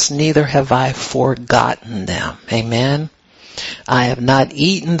commandments, neither have I forgotten them. Amen. I have not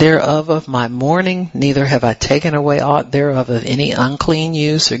eaten thereof of my mourning, neither have I taken away aught thereof of any unclean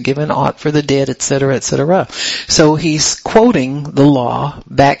use or given aught for the dead, etc., etc. So he's quoting the law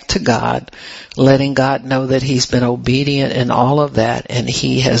back to God, letting God know that he's been obedient in all of that, and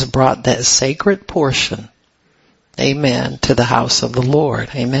he has brought that sacred portion, amen, to the house of the Lord.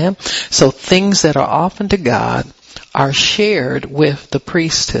 Amen. So things that are offered to God are shared with the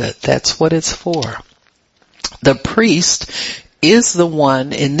priesthood. That's what it's for. The priest is the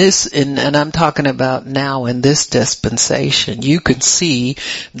one in this, and I'm talking about now in this dispensation. You can see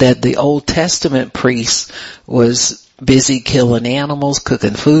that the Old Testament priest was busy killing animals,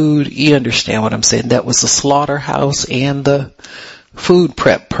 cooking food. You understand what I'm saying? That was the slaughterhouse and the food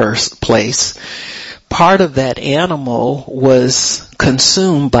prep place. Part of that animal was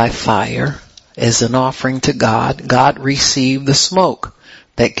consumed by fire as an offering to God. God received the smoke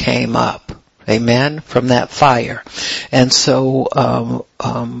that came up. Amen. From that fire. And so,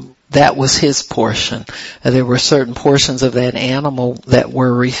 that was his portion. And there were certain portions of that animal that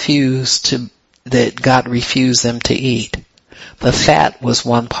were that God refused them to eat. The fat was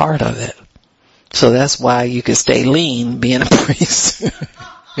one part of it. So that's why you could stay lean being a priest.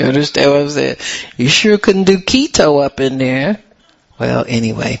 You understand what I'm saying? You sure couldn't do keto up in there. Well,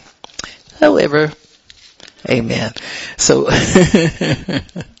 anyway. However, amen. So,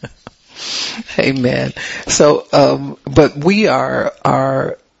 amen. So, but we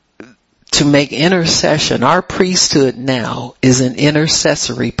are to make intercession. Our priesthood now is an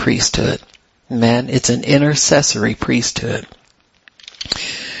intercessory priesthood. Amen. It's an intercessory priesthood.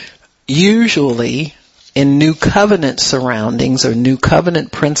 Usually, in New Covenant surroundings or New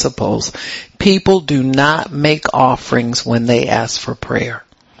Covenant principles, people do not make offerings when they ask for prayer.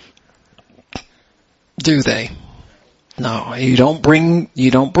 Do they? No, you don't bring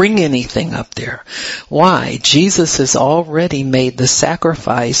anything up there. Why? Jesus has already made the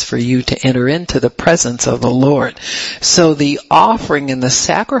sacrifice for you to enter into the presence of the Lord. So the offering and the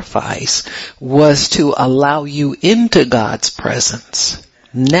sacrifice was to allow you into God's presence.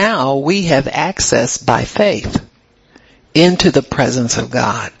 Now we have access by faith into the presence of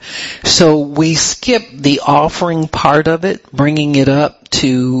God. So we skip the offering part of it, bringing it up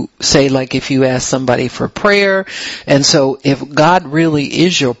to say, like if you ask somebody for prayer. And so if God really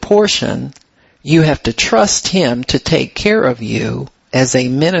is your portion, you have to trust him to take care of you as a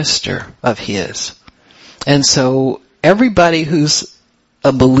minister of his. And so everybody who's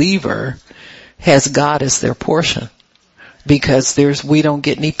a believer has God as their portion, because we don't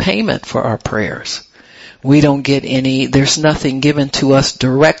get any payment for our prayers. We don't get there's nothing given to us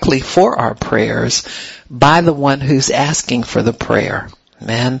directly for our prayers by the one who's asking for the prayer.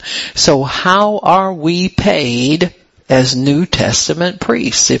 Man. So how are we paid as New Testament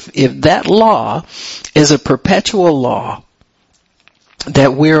priests? If that law is a perpetual law,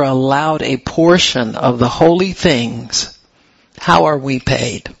 that we're allowed a portion of the holy things, how are we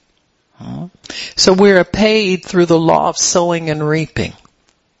paid? So we're paid through the law of sowing and reaping.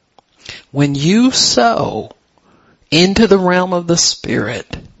 When you sow into the realm of the Spirit,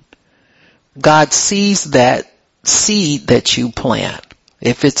 God sees that seed that you plant.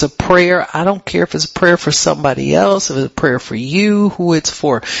 If it's a prayer, I don't care if it's a prayer for somebody else, if it's a prayer for you, who it's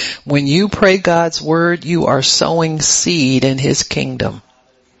for. When you pray God's word, you are sowing seed in his kingdom.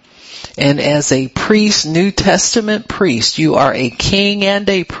 And as a priest, New Testament priest, you are a king and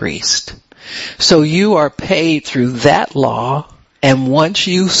a priest. So you are paid through that law, and once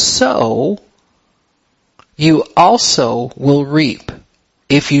you sow, you also will reap.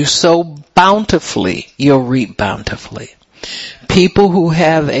 If you sow bountifully, you'll reap bountifully. People who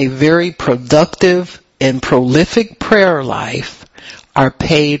have a very productive and prolific prayer life are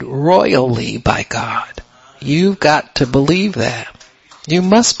paid royally by God. You've got to believe that. You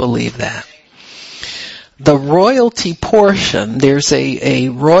must believe that. The royalty portion, there's a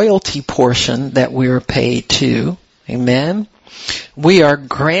royalty portion that we are paid to. Amen. We are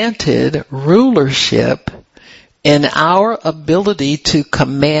granted rulership in our ability to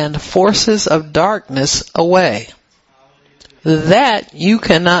command forces of darkness away. That you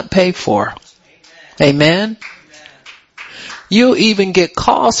cannot pay for. Amen? You'll even get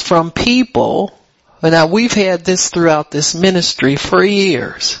calls from people. Now, we've had this throughout this ministry for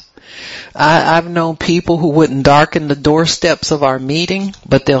years. I've known people who wouldn't darken the doorsteps of our meeting,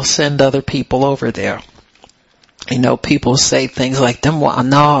 but they'll send other people over there. You know, people say things like,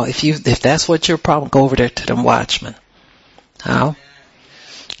 no, if that's what your problem, go over there to them Watchmen. How?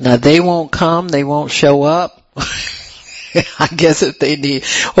 Now, they won't come, they won't show up. I guess if they need,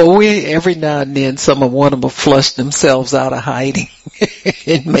 every now and then one of them will flush themselves out of hiding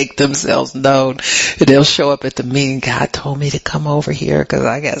and make themselves known. And they'll show up at the meeting. God told me to come over here because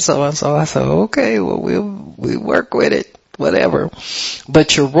I got so and so. I said, okay, well, we'll work with it, whatever.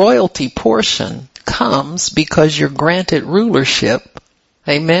 But your royalty portion comes because you're granted rulership,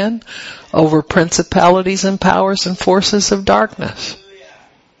 amen, over principalities and powers and forces of darkness.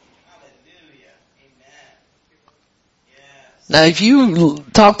 Now, if you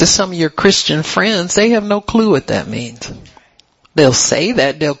talk to some of your Christian friends, they have no clue what that means. They'll say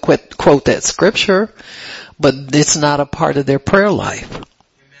that, they'll quote that scripture, but it's not a part of their prayer life.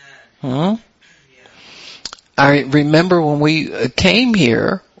 I remember when we came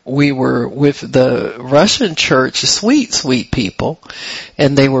here, we were with the Russian church, sweet, sweet people,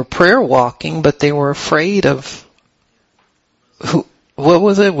 and they were prayer walking, but they were afraid of what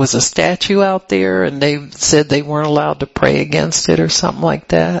was it? Was a statue out there and they said they weren't allowed to pray against it or something like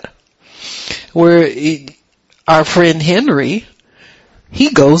that? Our friend Henry,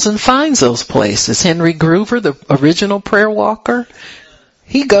 he goes and finds those places. Henry Groover, the original prayer walker,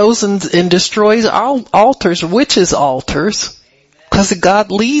 he goes and destroys altars, witches' altars, because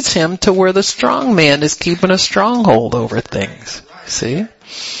God leads him to where the strong man is keeping a stronghold over things. See?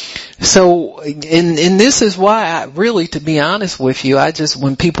 So, and this is why to be honest with you,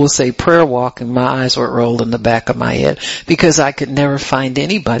 when people say prayer walking, my eyes would roll in the back of my head because I could never find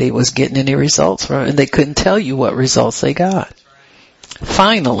anybody who was getting any results from it, and they couldn't tell you what results they got.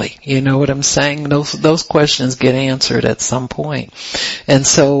 Finally, you know what I'm saying? Those questions get answered at some point. And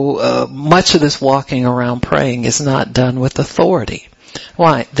so, much of this walking around praying is not done with authority.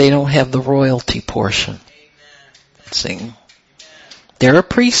 Why? They don't have the royalty portion. See? They're a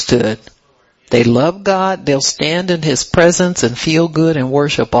priesthood. They love God. They'll stand in His presence and feel good and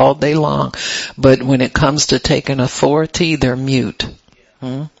worship all day long. But when it comes to taking authority, they're mute.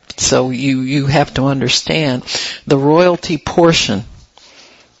 So you have to understand the royalty portion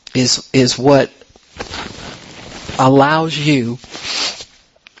is what allows you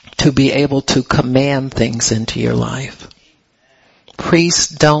to be able to command things into your life. Priests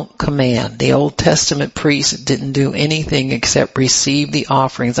don't command. The Old Testament priests didn't do anything except receive the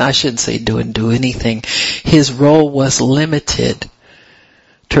offerings. I shouldn't say do anything. His role was limited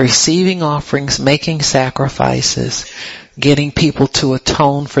to receiving offerings, making sacrifices, getting people to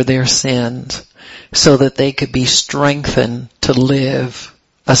atone for their sins so that they could be strengthened to live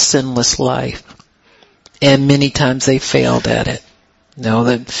a sinless life. And many times they failed at it.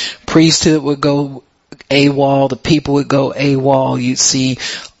 The priesthood would go AWOL, the people would go AWOL. You'd see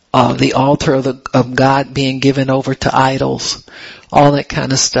the altar of God being given over to idols, all that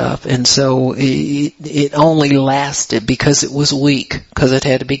kind of stuff. And so it only lasted because it was weak, because it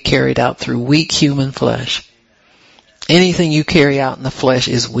had to be carried out through weak human flesh. Anything you carry out in the flesh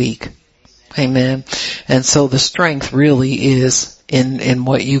is weak. Amen. And so the strength really is in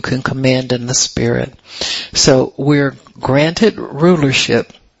what you can command in the Spirit. So we're granted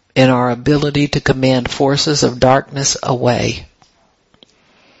rulership in our ability to command forces of darkness away.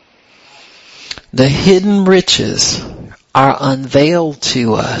 The hidden riches are unveiled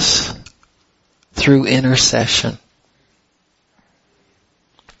to us through intercession.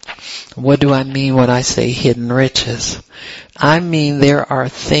 What do I mean when I say hidden riches? I mean there are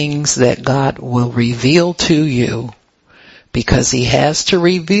things that God will reveal to you because He has to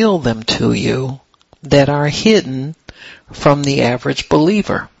reveal them to you that are hidden from the average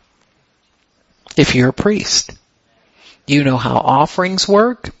believer. If you're a priest, you know how offerings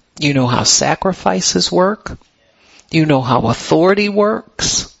work. You know how sacrifices work. You know how authority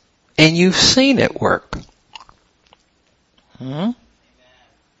works. And you've seen it work.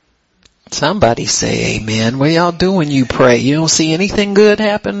 Somebody say amen. What y'all do when you pray? You don't see anything good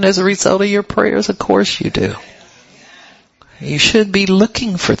happen as a result of your prayers? Of course you do. You should be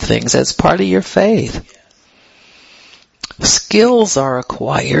looking for things. That's part of your faith. Skills are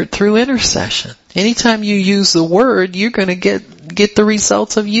acquired through intercession. Anytime you use the word, you're going to get the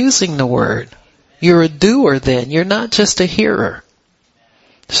results of using the word. You're a doer then. You're not just a hearer.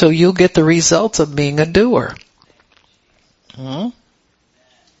 So you'll get the results of being a doer. Hmm?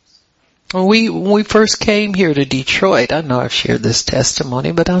 When we first came here to Detroit, I know I've shared this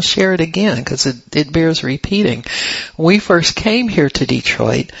testimony, but I'll share it again because it bears repeating. When we first came here to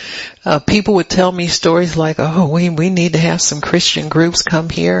Detroit, people would tell me stories like, oh, we need to have some Christian groups come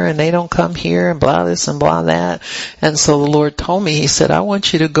here and they don't come here and blah this and blah that. And so the Lord told me, He said, I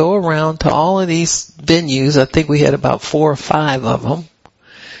want you to go around to all of these venues. I think we had about 4 or 5 of them.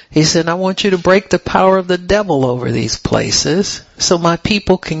 He said, I want you to break the power of the devil over these places so my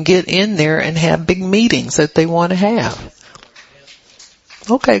people can get in there and have big meetings that they want to have.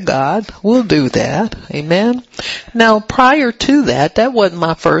 Okay, God, we'll do that. Amen. Now, prior to that wasn't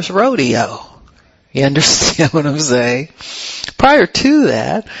my first rodeo. You understand what I'm saying? Prior to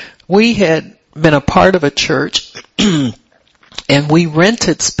that, we had been a part of a church and we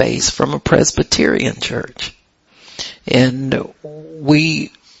rented space from a Presbyterian church. And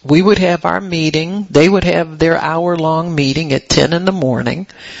we would have our meeting. They would have their hour-long meeting at 10 in the morning.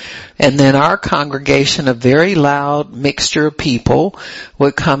 And then our congregation, a very loud mixture of people,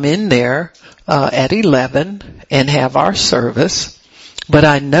 would come in there at 11 and have our service. But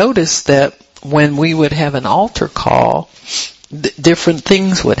I noticed that when we would have an altar call, different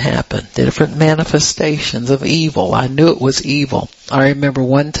things would happen, different manifestations of evil. I knew it was evil. I remember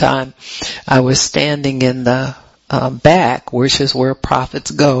one time I was standing in the back, which is where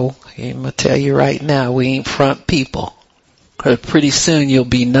prophets go. I'm going to tell you right now, we ain't front people. Pretty soon you'll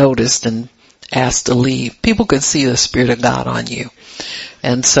be noticed and asked to leave. People can see the Spirit of God on you.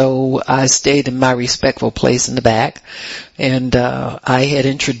 And so I stayed in my respectful place in the back, and I had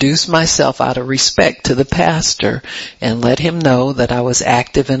introduced myself out of respect to the pastor and let him know that I was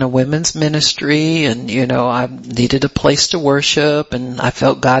active in a women's ministry and, I needed a place to worship and I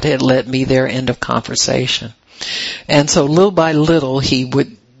felt God had led me there. End of conversation. And so little by little, he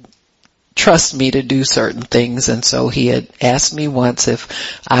would trust me to do certain things. And so he had asked me once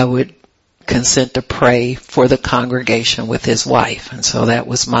if I would consent to pray for the congregation with his wife. And so that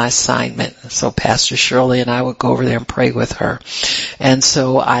was my assignment. So Pastor Shirley and I would go over there and pray with her. And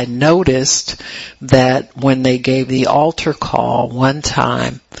so I noticed that when they gave the altar call one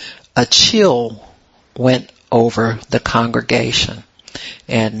time, a chill went over the congregation.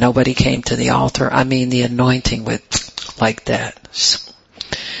 And nobody came to the altar. I mean, the anointing went like that.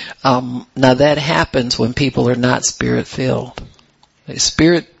 Now that happens when people are not Spirit-filled.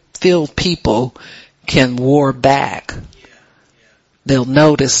 Spirit-filled people can war back. They'll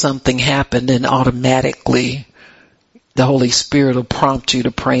notice something happened and automatically the Holy Spirit will prompt you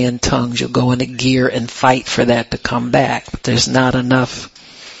to pray in tongues. You'll go into gear and fight for that to come back. But there's not enough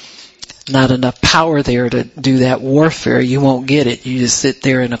power there to do that warfare. You won't get it. You just sit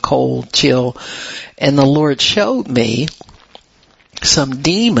there in a cold chill. And the Lord showed me some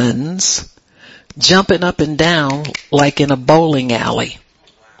demons jumping up and down like in a bowling alley.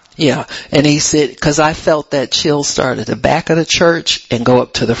 Yeah. And he said, cause I felt that chill start at the back of the church and go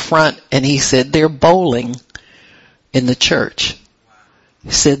up to the front. And he said, they're bowling in the church.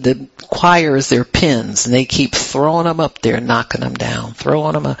 He said the choir is their pins and they keep throwing them up there, knocking them down,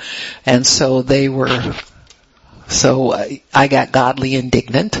 throwing them up. And so I got godly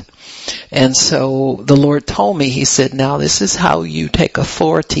indignant. And so the Lord told me, He said, now this is how you take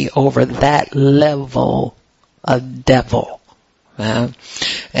authority over that level of devil.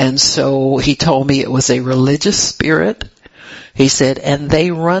 And so He told me it was a religious spirit. He said, and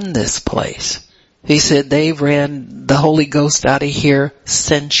they run this place. He said they ran the Holy Ghost out of here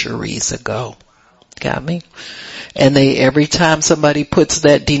centuries ago. Got me? And every time somebody puts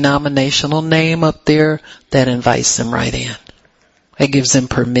that denominational name up there, that invites them right in. It gives them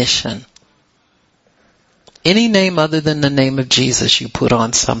permission. Any name other than the name of Jesus you put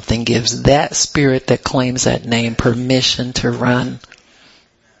on something gives that spirit that claims that name permission to run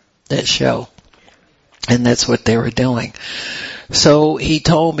that show. And that's what they were doing. So he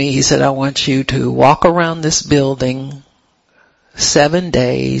told me, he said, I want you to walk around this building 7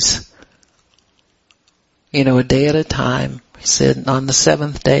 days, a day at a time. He said, on the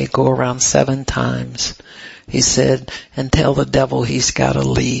 7th day, go around 7 times. He said, and tell the devil he's got to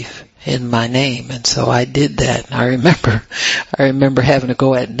leave in my name. And so I did that. I remember having to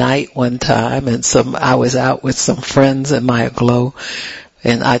go at night one time and I was out with some friends in my glow.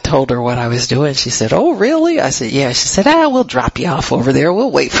 And I told her what I was doing. She said, oh, really? I said, yeah. She said, we'll drop you off over there.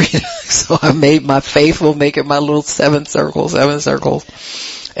 We'll wait for you. So I made my faithful, making my little 7 circles.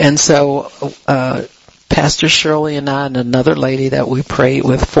 And so, Pastor Shirley and I and another lady that we prayed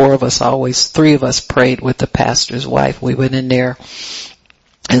with, 3 of us prayed with the pastor's wife. We went in there.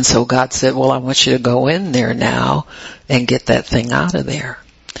 And so God said, well, I want you to go in there now and get that thing out of there.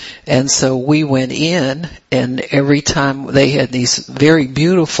 And so we went in, and every time they had these very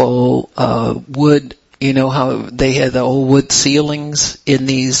beautiful wood, you know how they had the old wood ceilings in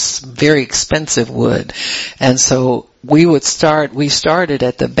these very expensive wood. And so we started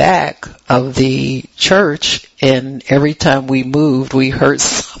at the back of the church, and every time we moved, we heard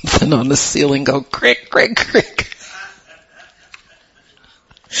something on the ceiling go crick, crick, crick.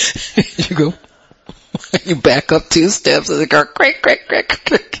 You go, you back up 2 steps and it go crick, crick, crick,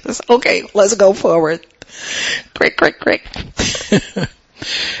 crick. Okay, let's go forward. Crick, crick, crick.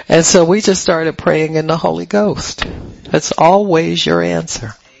 And so we just started praying in the Holy Ghost. That's always your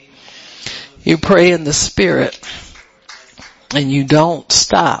answer. You pray in the Spirit, and you don't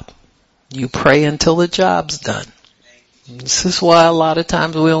stop. You pray until the job's done. This is why a lot of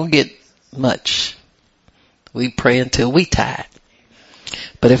times we don't get much. We pray until we tired.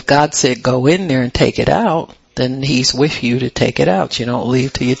 But if God said go in there and take it out, then He's with you to take it out. You don't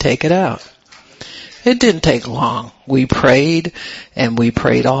leave till you take it out. It didn't take long. We prayed, and we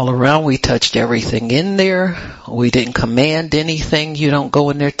prayed all around. We touched everything in there. We didn't command anything. You don't go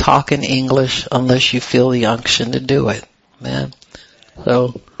in there talking English unless you feel the unction to do it. Man.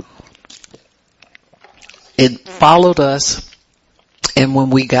 So it followed us, and when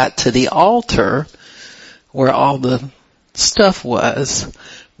we got to the altar where all the stuff was,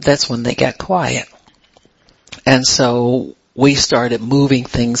 that's when they got quiet. And so we started moving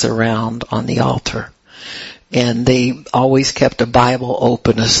things around on the altar. And they always kept a Bible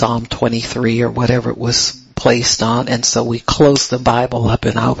open, a Psalm 23 or whatever it was placed on. And so we closed the Bible up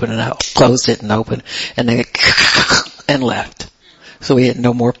and opened it up, closed it and opened, and they and left. So we had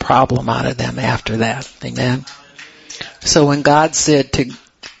no more problem out of them after that. Amen. So when God said to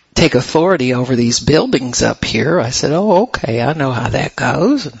take authority over these buildings up here, I said, oh, okay, I know how that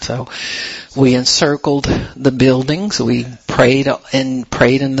goes. And so we encircled the buildings, we prayed in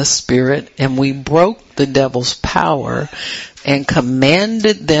the Spirit, and we broke the devil's power and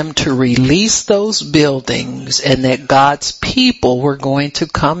commanded them to release those buildings, and that God's people were going to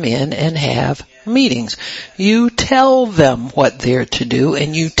come in and have meetings. You tell them what they're to do,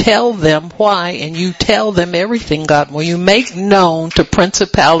 and you tell them why, and you tell them everything God will. You make known to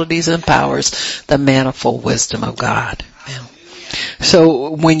principalities and powers the manifold wisdom of God.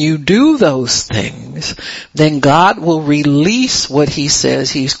 So when you do those things, then God will release what He says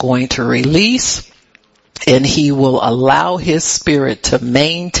He's going to release, and He will allow His Spirit to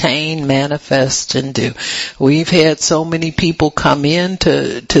maintain, manifest, and do. We've had so many people come in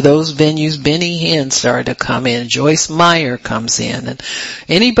to those venues. Benny Hinn started to come in. Joyce Meyer comes in. And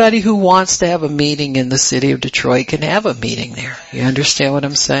anybody who wants to have a meeting in the city of Detroit can have a meeting there. You understand what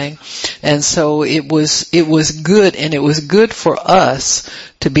I'm saying? And so it was good, and it was good for us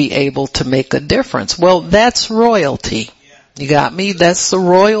to be able to make a difference. Well, that's royalty. You got me? That's the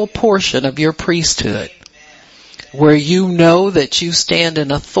royal portion of your priesthood, where you know that you stand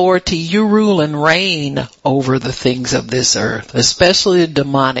in authority. You rule and reign over the things of this earth, especially the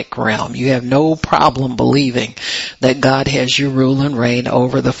demonic realm. You have no problem believing that God has you rule and reign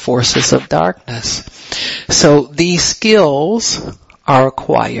over the forces of darkness. So these skills are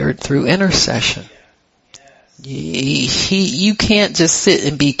acquired through intercession. You can't just sit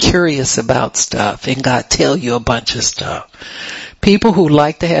and be curious about stuff and God tell you a bunch of stuff. People who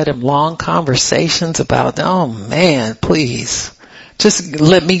like to have them long conversations about, oh man, please, just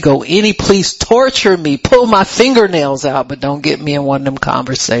let me go please torture me, pull my fingernails out, but don't get me in one of them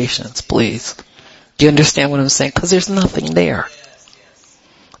conversations, please. Do you understand what I'm saying? Because there's nothing there.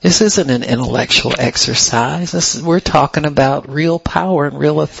 This isn't an intellectual exercise. We're talking about real power and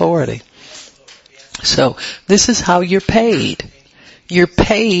real authority. So this is how you're paid. You're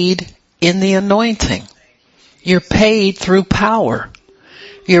paid in the anointing. You're paid through power.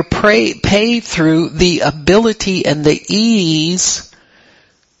 You're paid through the ability and the ease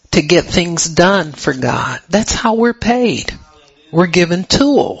to get things done for God. That's how we're paid. We're given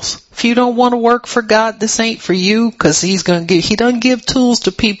tools. If you don't want to work for God, this ain't for you, because He doesn't give tools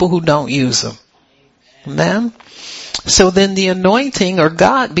to people who don't use them. Amen? So then the anointing or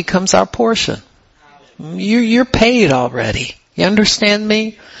God becomes our portion. You're paid already. You understand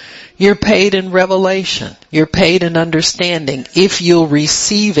me? You're paid in revelation. You're paid in understanding if you'll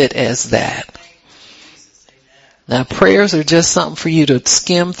receive it as that. Now prayers are just something for you to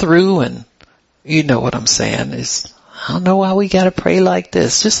skim through, and you know what I'm saying. I don't know why we gotta pray like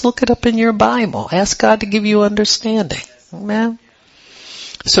this. Just look it up in your Bible. Ask God to give you understanding. Amen?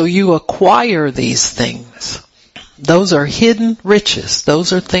 So you acquire these things. Those are hidden riches.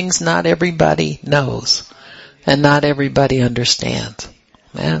 Those are things not everybody knows and not everybody understands.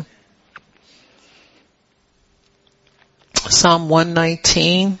 Amen? Psalm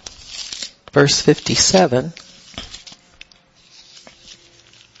 119, verse 57.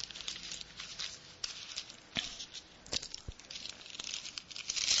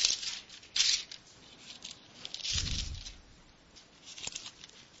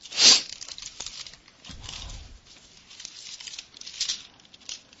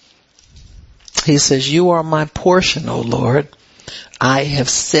 He says, you are my portion, O Lord. I have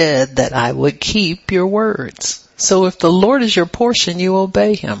said that I would keep your words. So if the Lord is your portion, you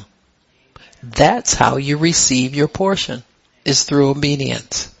obey him. That's how you receive your portion, is through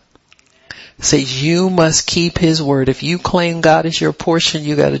obedience. It says you must keep his word. If you claim God is your portion,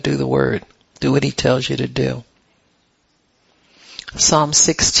 you got to do the word. Do what he tells you to do. Psalm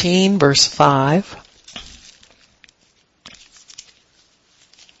 16, verse 5.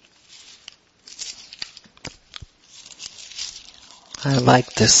 I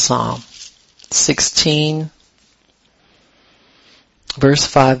like this Psalm. 16, verse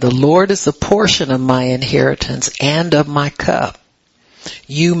 5. The Lord is the portion of my inheritance and of my cup.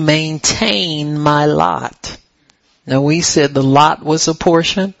 You maintain my lot. Now we said the lot was a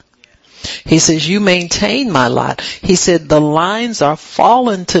portion. He says, you maintain my lot. He said, the lines are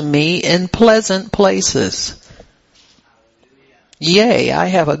fallen to me in pleasant places. Yea, I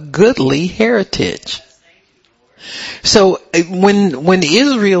have a goodly heritage. So when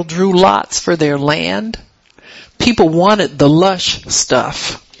Israel drew lots for their land, people wanted the lush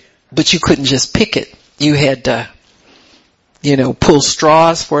stuff, but you couldn't just pick it. You had to, pull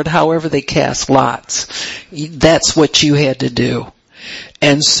straws for it, however they cast lots. That's what you had to do.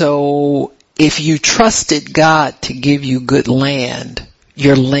 And so if you trusted God to give you good land,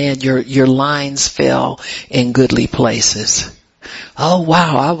 your lines fell in goodly places. Oh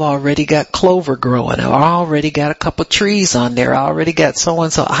wow, I've already got clover growing. I already got a couple trees on there. I already got so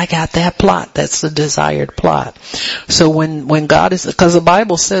and so. I got that plot. That's the desired plot. So when God is, because the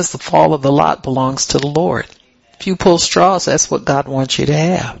Bible says the fall of the lot belongs to the Lord. If you pull straws, that's what God wants you to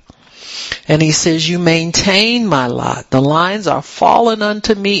have. And he says, you maintain my lot. The lines are fallen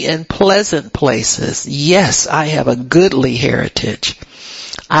unto me in pleasant places. Yes, I have a goodly heritage.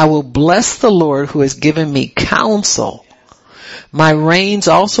 I will bless the Lord who has given me counsel. My reins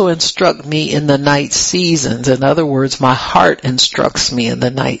also instruct me in the night seasons. In other words, my heart instructs me in the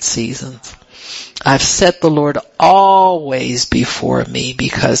night seasons. I've set the Lord always before me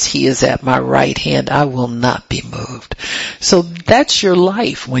because he is at my right hand. I will not be moved. So that's your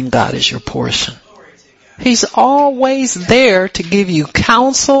life when God is your portion. He's always there to give you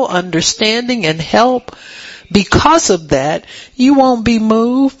counsel, understanding, and help. Because of that, you won't be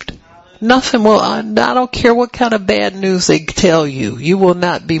moved. Nothing will, I don't care what kind of bad news they tell you, you will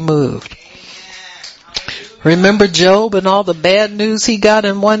not be moved. Remember Job and all the bad news he got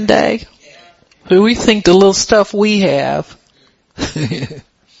in one day? Do we think the little stuff we have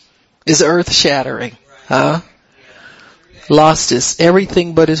is earth shattering? Huh? Lost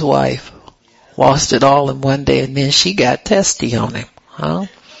everything but his wife. Lost it all in one day, and then she got testy on him. Huh?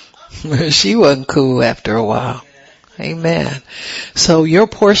 She wasn't cool after a while. Amen. So your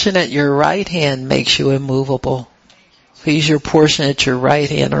portion at your right hand makes you immovable. He's your portion at your right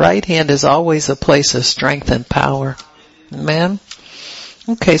hand. Right hand is always a place of strength and power. Amen.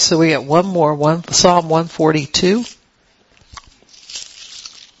 Okay, so we got one more, Psalm 142.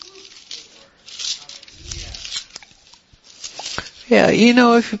 Yeah,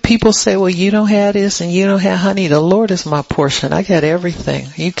 if people say, well, you don't have this and you don't have honey, the Lord is my portion. I got everything.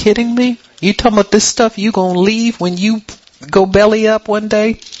 Are you kidding me? You talking about this stuff you gonna leave when you go belly up one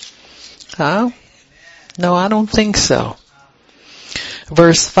day? Huh? No, I don't think so.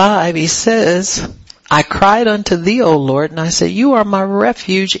 Verse 5, he says, I cried unto thee, O Lord, and I said, you are my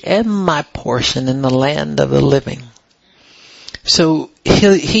refuge and my portion in the land of the living. So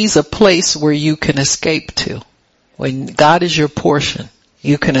he's a place where you can escape to. When God is your portion,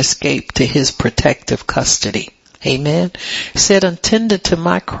 you can escape to his protective custody. Amen. He said, attend to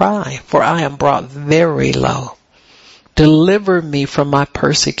my cry, for I am brought very low. Deliver me from my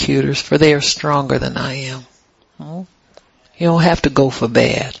persecutors, for they are stronger than I am. You don't have to go for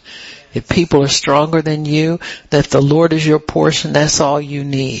bad. If people are stronger than you, that the Lord is your portion, that's all you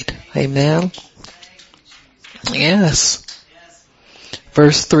need. Amen. Yes.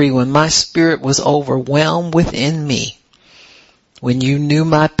 Verse 3, when my spirit was overwhelmed within me, when you knew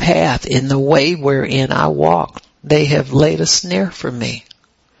my path in the way wherein I walked, they have laid a snare for me.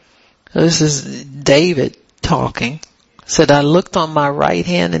 This is David talking. Said, I looked on my right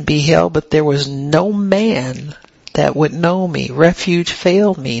hand and beheld, but there was no man that would know me. Refuge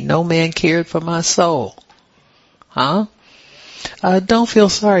failed me. No man cared for my soul. Huh? Don't feel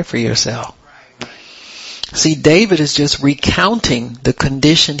sorry for yourself. See, David is just recounting the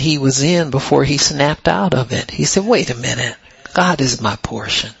condition he was in before he snapped out of it. He said, wait a minute. God is my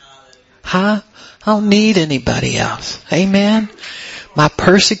portion. Huh? I don't need anybody else. Amen. My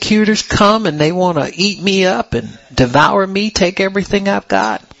persecutors come and they want to eat me up and devour me, take everything I've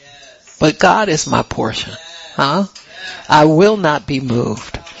got. But God is my portion. Huh? I will not be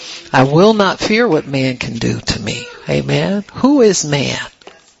moved. I will not fear what man can do to me. Amen. Who is man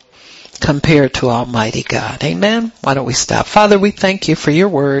compared to Almighty God? Amen. Why don't we stop? Father, we thank you for your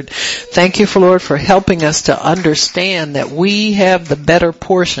word. Thank you, Lord, for helping us to understand that we have the better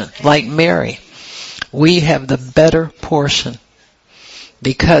portion, like Mary. We have the better portion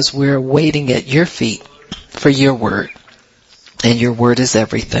because we're waiting at your feet for your word. And your word is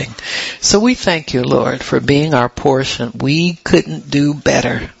everything. So we thank you, Lord, for being our portion. We couldn't do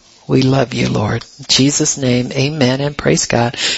better. We love you, Lord. In Jesus' name, amen, and praise God.